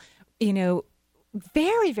people,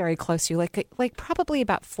 very, very close to you, like probably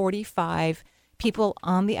about 45 people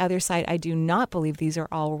on the other side. I do not believe these are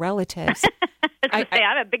all relatives. I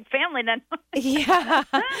have a big family then. Yeah,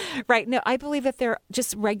 right. No, I believe that they're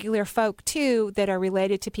just regular folk, too, that are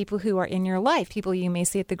related to people who are in your life, people you may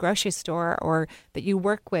see at the grocery store or that you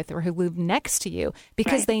work with or who live next to you,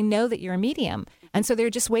 because they know that you're a medium. And so they're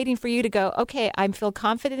just waiting for you to go, okay, I feel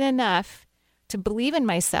confident enough to believe in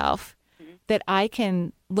myself that I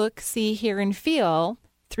can look, see, hear, and feel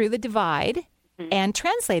through the divide and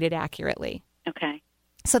translate it accurately. Okay.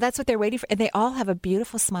 So that's what they're waiting for. And they all have a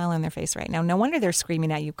beautiful smile on their face right now. No wonder they're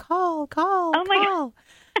screaming at you, call, call, oh my call.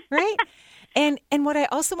 God. Right? And what I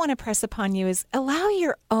also want to press upon you is allow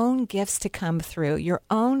your own gifts to come through, your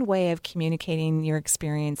own way of communicating your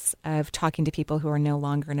experience of talking to people who are no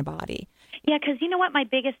longer in a body. Yeah, because you know what my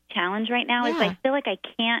biggest challenge right now is I feel like I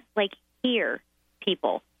can't, hear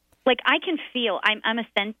people. Like, I can feel, I'm a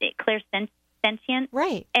clairsentient.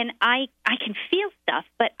 Right. And I can feel stuff,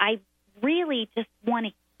 but I really just want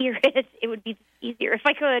to hear it. It would be easier if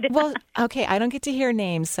I could. Well, okay, I don't get to hear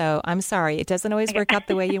names, so I'm sorry. It doesn't always work out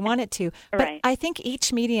the way you want it to. But I think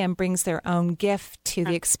each medium brings their own gift to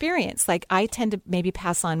the experience. Like, I tend to maybe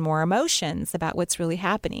pass on more emotions about what's really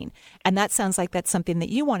happening. And that sounds like that's something that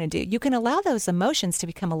you want to do. You can allow those emotions to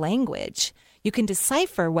become a language. You can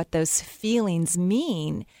decipher what those feelings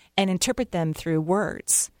mean and interpret them through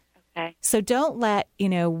words. Okay. So don't let,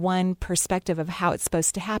 one perspective of how it's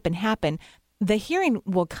supposed to happen. The hearing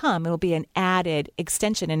will come. It'll be an added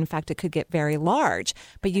extension. And in fact, it could get very large.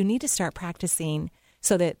 But you need to start practicing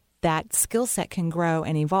so that that skill set can grow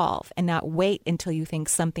and evolve and not wait until you think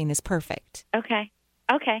something is perfect. Okay.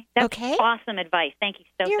 That's awesome advice. Thank you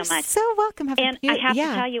so much. You're so welcome. I have to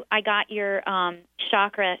tell you, I got your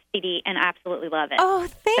chakra CD and absolutely love it. Oh,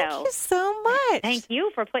 thank you so much. Thank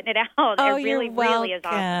you for putting it out. Oh, it really, you're welcome. Really is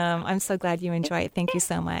awesome. I'm so glad you enjoy it. Thank you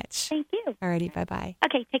so much. Thank you. Alrighty, bye-bye.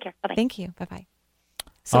 Okay, take care. Bye-bye. Thank you. Bye-bye.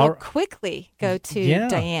 So we'll quickly go to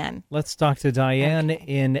Diane. Let's talk to Diane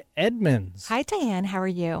in Edmonds. Hi, Diane. How are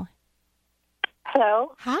you?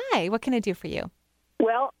 Hello. Hi. What can I do for you?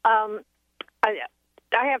 Well,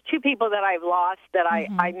 I have two people that I've lost that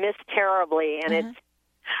I miss terribly, and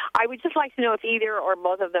I would just like to know if either or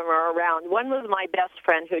both of them are around. One was my best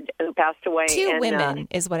friend who passed away. Two women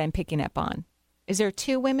is what I'm picking up on. Is there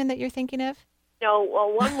two women that you're thinking of? No,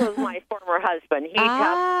 well, one was my former husband. He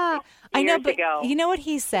passed years ago. You know what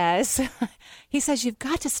he says? He says, you've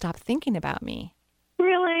got to stop thinking about me.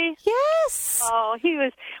 Really? Yes. Oh,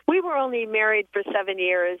 we were only married for 7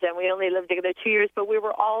 years, and we only lived together 2 years, but we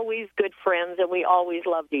were always good friends, and we always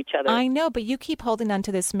loved each other. I know, but you keep holding on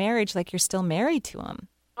to this marriage like you're still married to him.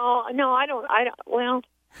 Oh, no, I don't, well,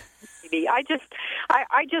 maybe. I just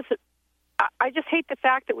hate the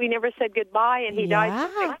fact that we never said goodbye, and he died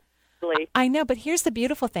so quickly. I know, but here's the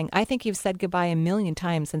beautiful thing. I think you've said goodbye a million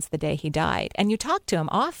times since the day he died, and you talk to him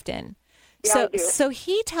often. Yeah, So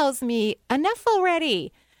he tells me, enough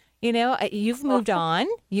already. You've moved on.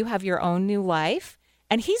 You have your own new life.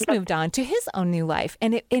 And he's moved on to his own new life.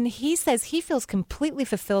 And he says he feels completely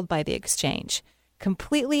fulfilled by the exchange.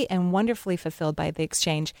 Completely and wonderfully fulfilled by the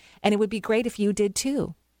exchange. And it would be great if you did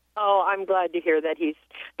too. Oh, I'm glad to hear that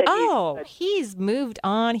he's moved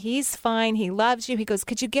on. He's fine. He loves you. He goes,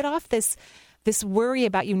 could you get off this worry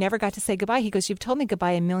about you never got to say goodbye? He goes, you've told me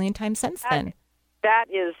goodbye a million times since then. That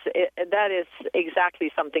is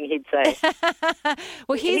exactly something he'd say.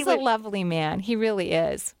 Well, he's a lovely man. He really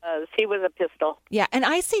is. He was a pistol. Yeah, and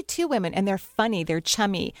I see two women, and they're funny. They're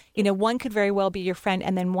chummy. One could very well be your friend,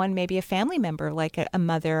 and then one may be a family member, like a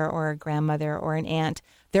mother or a grandmother or an aunt.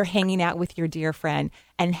 They're hanging out with your dear friend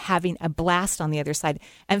and having a blast on the other side.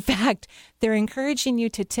 In fact, they're encouraging you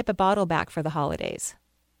to tip a bottle back for the holidays.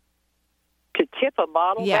 To tip a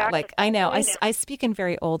bottle back? Yeah, I know. I speak in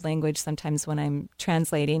very old language sometimes when I'm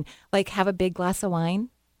translating. Like, have a big glass of wine,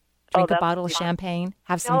 drink a bottle of champagne,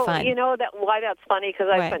 have some fun. You know why that's funny? Because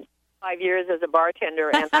I spent 5 years as a bartender,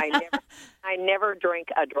 and I never drink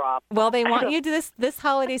a drop. Well, they want you to this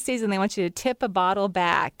holiday season. They want you to tip a bottle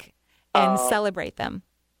back and celebrate them.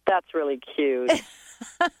 That's really cute.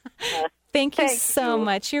 Thank you so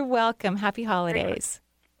much. You're welcome. Happy holidays.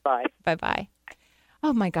 Bye. Bye-bye.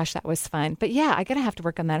 Oh, my gosh, that was fun. But, yeah, I got to have to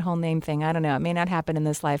work on that whole name thing. I don't know. It may not happen in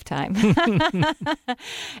this lifetime.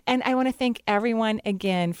 And I want to thank everyone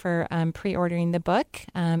again for pre-ordering the book.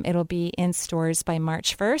 It'll be in stores by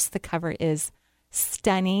March 1st. The cover is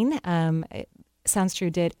stunning. Sounds True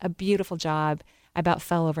did a beautiful job. I about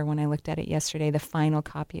fell over when I looked at it yesterday. The final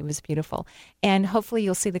copy was beautiful. And hopefully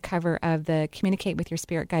you'll see the cover of the Communicate with Your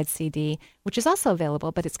Spirit Guide CD, which is also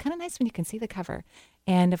available, but it's kind of nice when you can see the cover.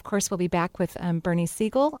 And, of course, we'll be back with Bernie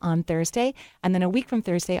Siegel on Thursday. And then a week from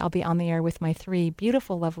Thursday, I'll be on the air with my 3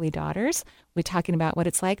 beautiful, lovely daughters. We're talking about what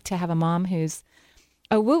it's like to have a mom who's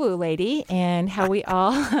a woo-woo lady and how we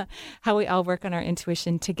all work on our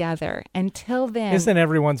intuition together. Until then, isn't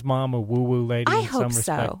everyone's mom a woo-woo lady? I in some hope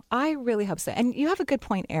respect? so. I really hope so. And you have a good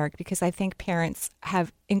point, Eric, because I think parents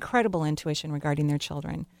have incredible intuition regarding their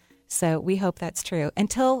children. So we hope that's true.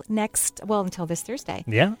 Until this Thursday.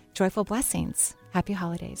 Yeah. Joyful blessings. Happy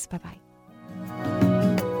holidays. Bye-bye.